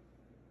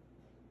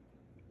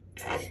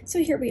 So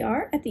here we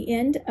are at the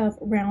end of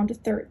round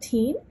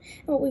 13.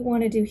 And what we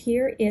want to do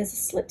here is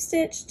slip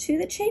stitch to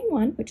the chain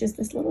 1, which is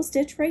this little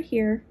stitch right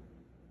here,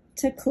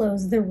 to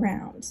close the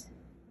round.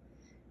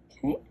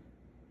 Okay.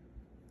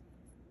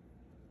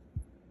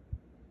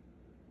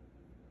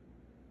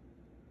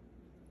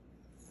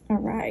 All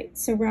right,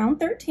 so round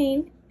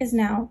 13 is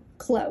now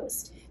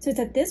closed. So it's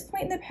at this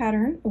point in the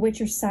pattern which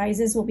your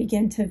sizes will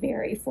begin to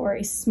vary for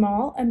a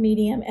small, a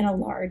medium, and a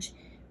large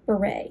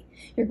beret.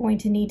 You're going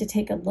to need to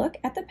take a look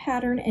at the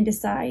pattern and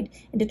decide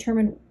and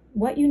determine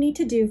what you need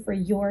to do for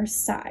your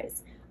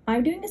size.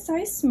 I'm doing a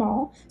size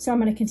small, so I'm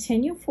going to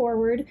continue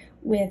forward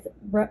with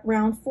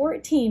round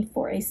 14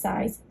 for a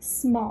size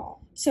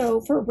small.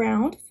 So for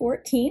round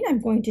 14,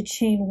 I'm going to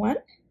chain 1.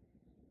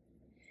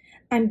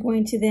 I'm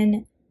going to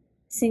then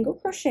single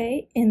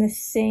crochet in the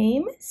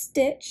same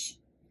stitch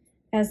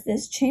as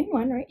this chain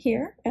 1 right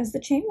here, as the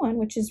chain 1,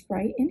 which is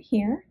right in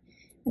here.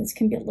 And this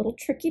can be a little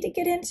tricky to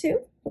get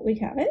into, but we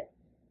have it.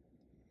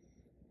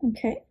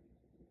 Okay.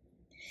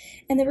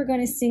 And then we're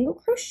going to single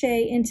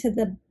crochet into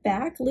the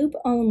back loop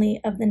only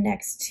of the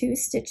next 2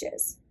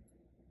 stitches.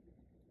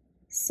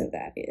 So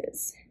that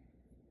is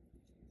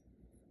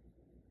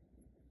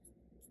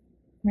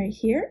right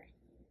here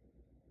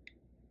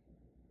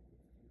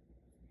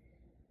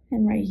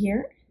and right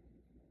here.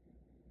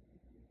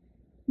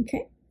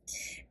 Okay.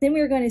 Then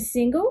we're going to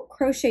single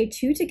crochet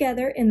 2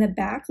 together in the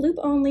back loop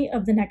only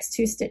of the next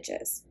 2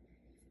 stitches.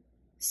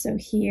 So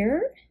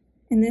here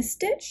in this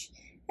stitch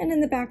and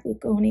in the back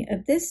loop only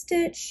of this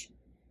stitch,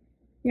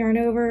 yarn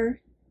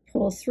over,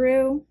 pull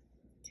through,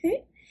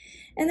 okay?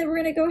 And then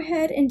we're going to go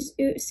ahead and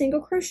do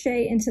single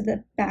crochet into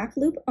the back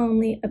loop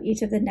only of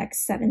each of the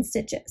next 7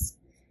 stitches.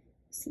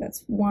 So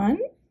that's 1,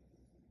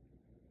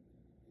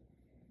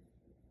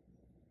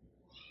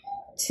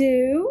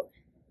 2,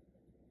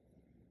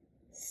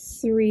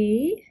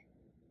 3,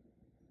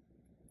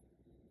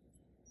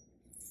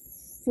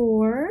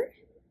 4,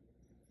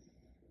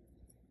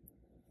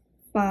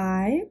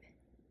 5,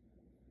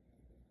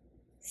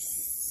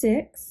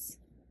 6,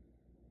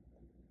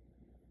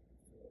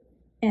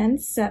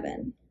 and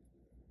 7.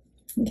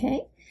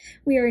 Okay,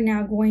 we are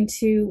now going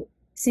to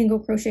single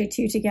crochet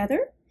 2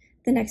 together,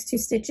 the next 2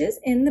 stitches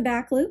in the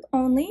back loop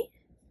only,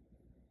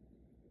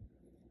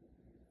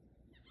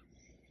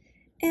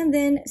 and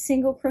then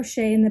single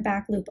crochet in the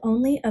back loop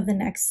only of the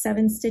next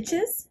 7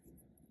 stitches.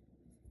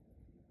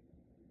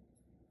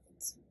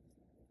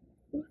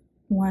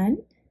 1,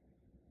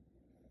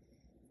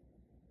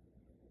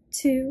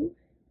 2,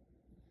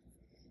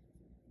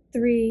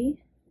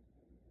 3,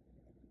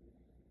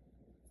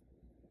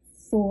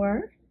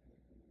 4,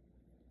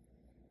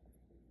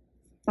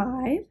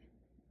 5,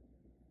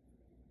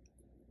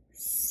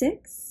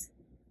 6,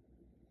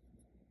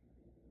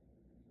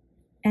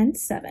 and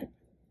 7.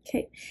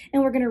 Okay,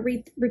 and we're going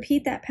to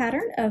repeat that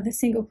pattern of the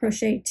single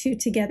crochet 2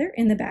 together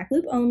in the back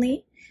loop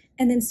only,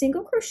 and then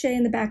single crochet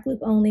in the back loop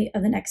only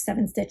of the next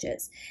 7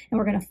 stitches. And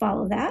we're going to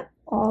follow that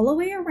all the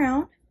way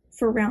around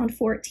for round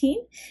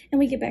 14. And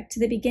we get back to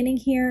the beginning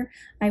here,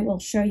 I will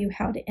show you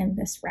how to end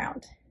this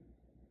round.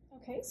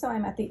 Okay, so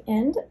I'm at the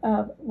end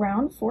of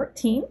round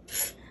 14.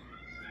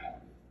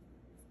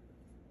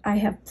 I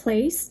have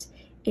placed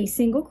a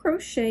single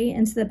crochet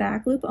into the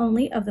back loop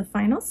only of the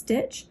final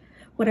stitch.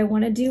 What I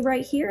want to do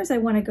right here is I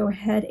want to go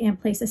ahead and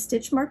place a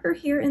stitch marker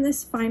here in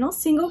this final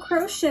single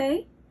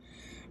crochet,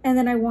 and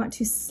then I want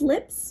to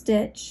slip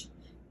stitch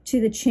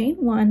to the chain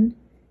 1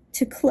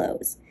 to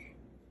close,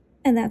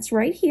 and that's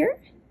right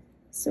here.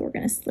 So we're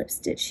going to slip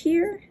stitch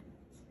here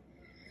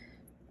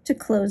to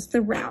close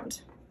the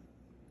round.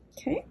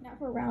 Okay, now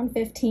for round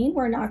 15,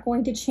 we're not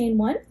going to chain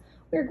 1.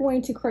 We're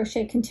going to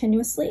crochet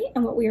continuously,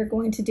 and what we are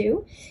going to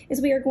do is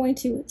we are going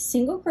to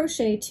single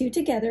crochet 2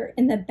 together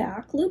in the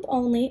back loop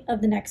only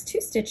of the next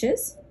 2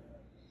 stitches.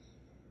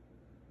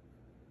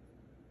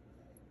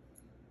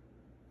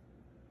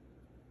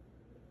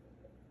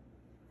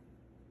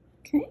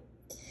 Okay,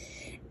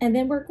 and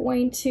then we're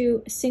going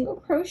to single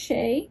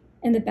crochet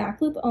in the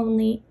back loop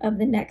only of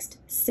the next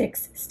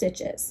 6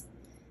 stitches.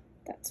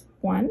 That's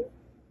 1,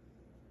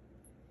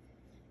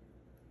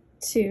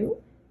 2,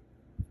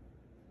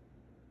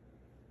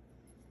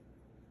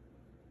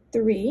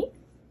 3,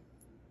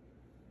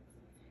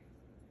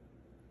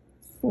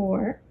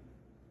 4,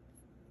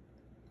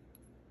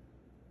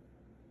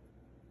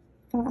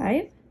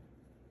 5,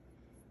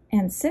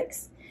 and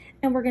 6.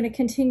 And we're going to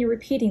continue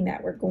repeating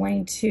that. We're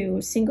going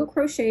to single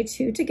crochet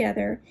 2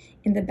 together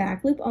in the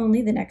back loop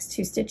only the next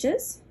 2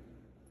 stitches.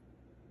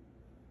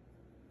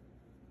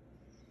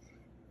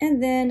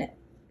 And then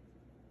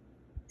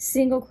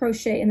single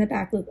crochet in the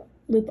back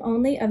loop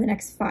only of the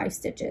next 5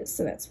 stitches.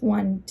 So that's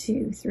 1,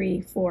 2,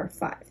 3, 4,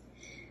 5.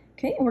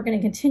 Okay, and we're going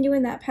to continue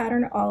in that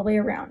pattern all the way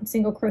around.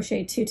 Single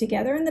crochet 2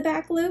 together in the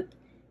back loop,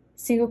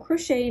 single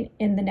crochet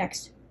in the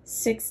next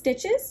 6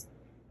 stitches,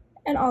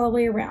 and all the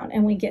way around.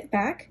 And we get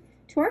back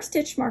to our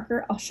stitch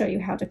marker. I'll show you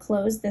how to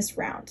close this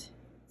round.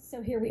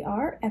 So here we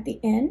are at the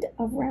end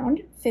of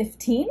round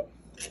 15.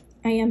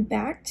 I am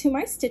back to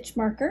my stitch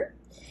marker,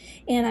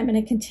 and I'm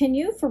going to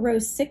continue for row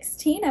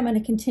 16. I'm going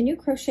to continue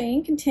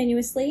crocheting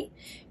continuously,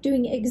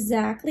 doing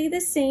exactly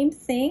the same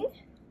thing.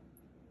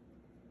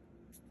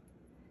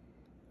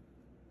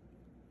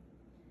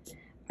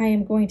 I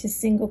am going to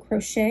single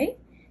crochet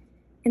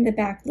in the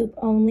back loop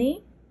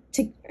only.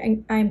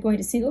 I'm going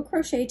to single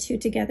crochet 2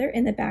 together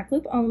in the back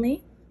loop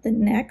only, the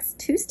next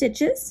 2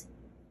 stitches.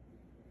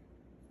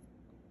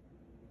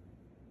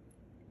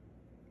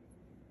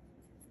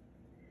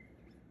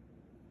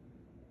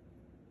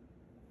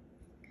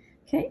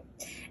 Okay,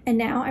 and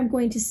now I'm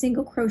going to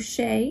single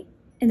crochet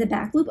in the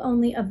back loop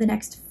only of the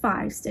next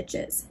 5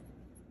 stitches.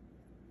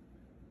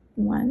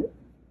 1,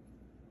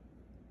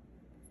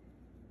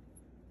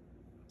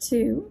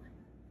 2,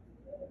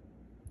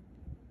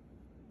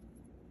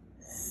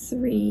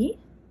 3,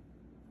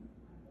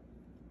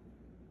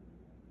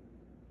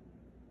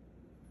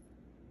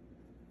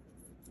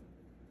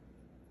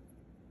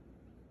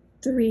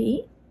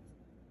 3,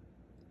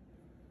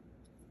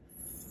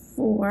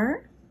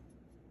 4,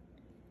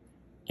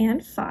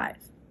 and 5.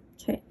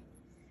 Okay,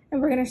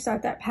 and we're going to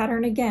start that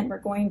pattern again. We're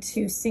going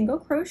to single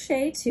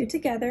crochet 2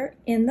 together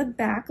in the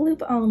back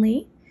loop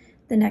only,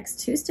 the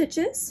next 2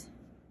 stitches,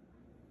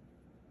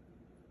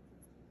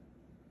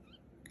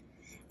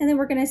 and then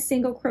we're going to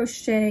single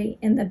crochet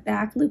in the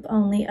back loop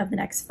only of the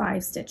next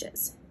 5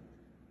 stitches.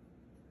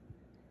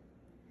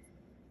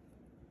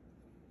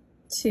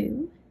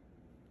 2,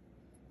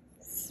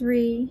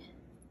 3,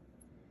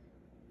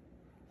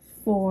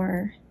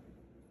 4,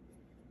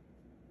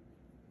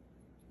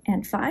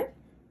 and 5.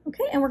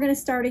 Okay, and we're going to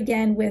start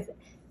again with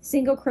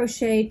single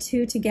crochet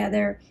 2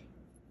 together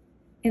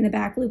in the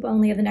back loop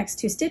only of the next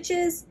 2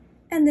 stitches,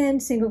 and then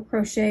single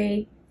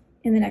crochet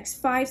in the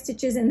next 5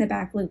 stitches in the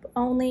back loop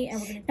only,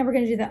 and we're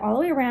going to do that all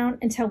the way around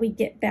until we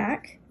get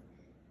back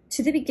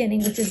to the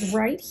beginning, which is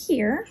right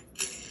here.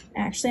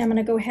 Actually, I'm going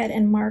to go ahead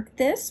and mark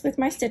this with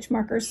my stitch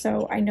marker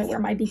so I know where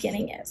my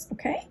beginning is.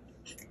 Okay,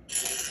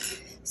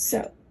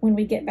 so when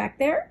we get back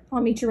there,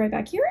 I'll meet you right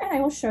back here, and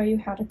I will show you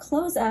how to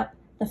close up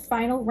the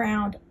final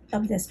round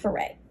of this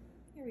beret.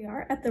 Here we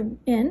are at the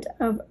end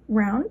of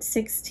round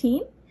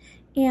 16,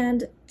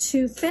 and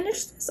to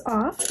finish this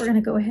off, we're going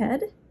to go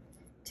ahead,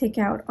 take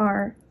out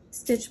our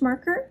stitch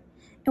marker,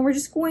 and we're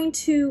just going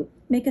to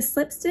make a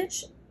slip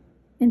stitch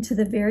into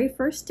the very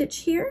first stitch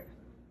here.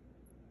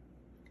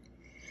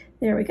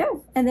 There we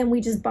go, and then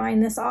we just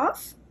bind this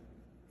off,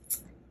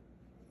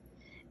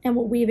 and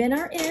we'll weave in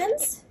our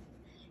ends.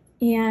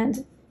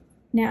 And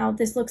now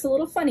this looks a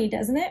little funny,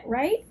 doesn't it,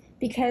 right?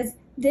 Because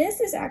this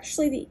is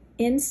actually the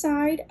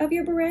inside of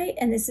your beret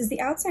and this is the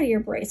outside of your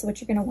beret. So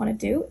what you're going to want to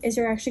do is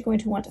you're actually going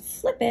to want to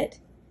flip it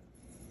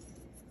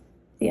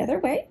the other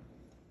way.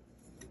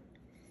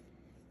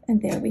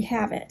 And there we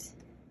have it.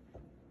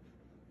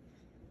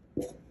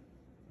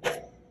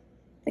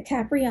 The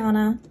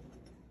Capriana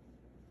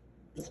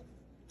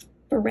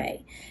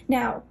Beret.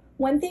 Now,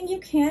 one thing you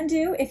can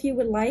do if you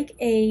would like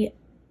a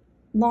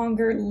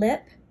longer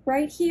lip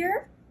right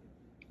here,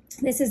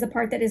 this is the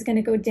part that is going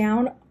to go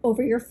down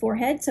over your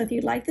forehead. So if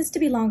you'd like this to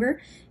be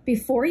longer,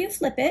 before you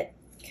flip it,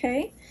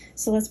 okay,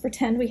 so let's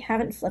pretend we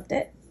haven't flipped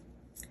it.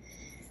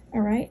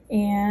 All right,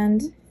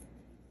 and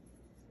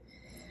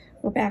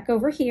we're back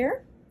over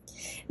here.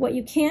 What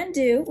you can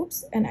do,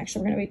 oops, and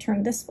actually we're going to be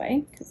turned this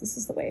way because this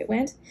is the way it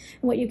went.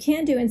 And what you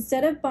can do,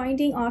 instead of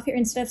binding off here,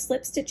 instead of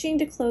slip stitching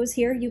to close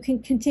here, you can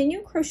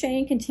continue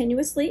crocheting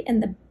continuously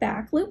in the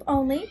back loop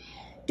only,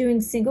 doing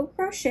single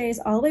crochets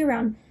all the way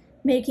around,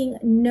 making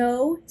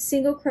no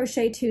single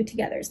crochet 2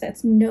 togethers.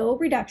 That's no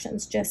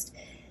reductions. Just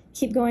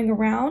keep going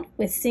around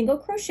with single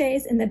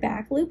crochets in the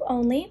back loop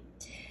only.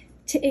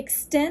 To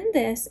extend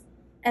this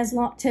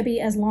to be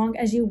as long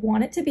as you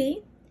want it to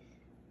be,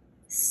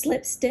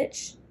 slip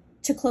stitch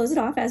to close it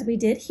off as we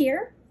did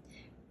here,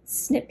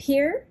 snip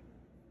here,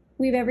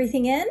 weave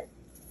everything in,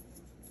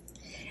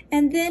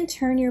 and then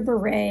turn your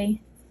beret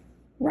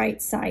right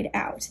side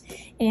out.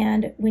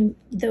 And when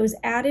those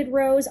added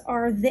rows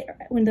are there,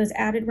 when those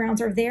added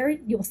rounds are there,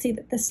 you'll see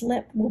that the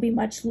slip will be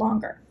much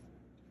longer.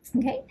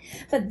 Okay,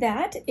 but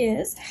that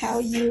is how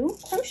you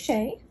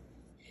crochet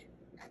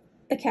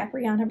the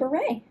Capriana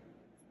Beret.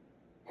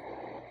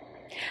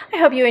 I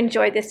hope you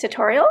enjoyed this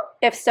tutorial.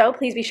 If so,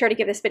 please be sure to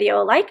give this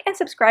video a like and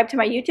subscribe to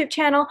my YouTube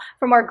channel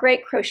for more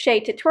great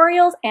crochet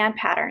tutorials and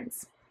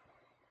patterns.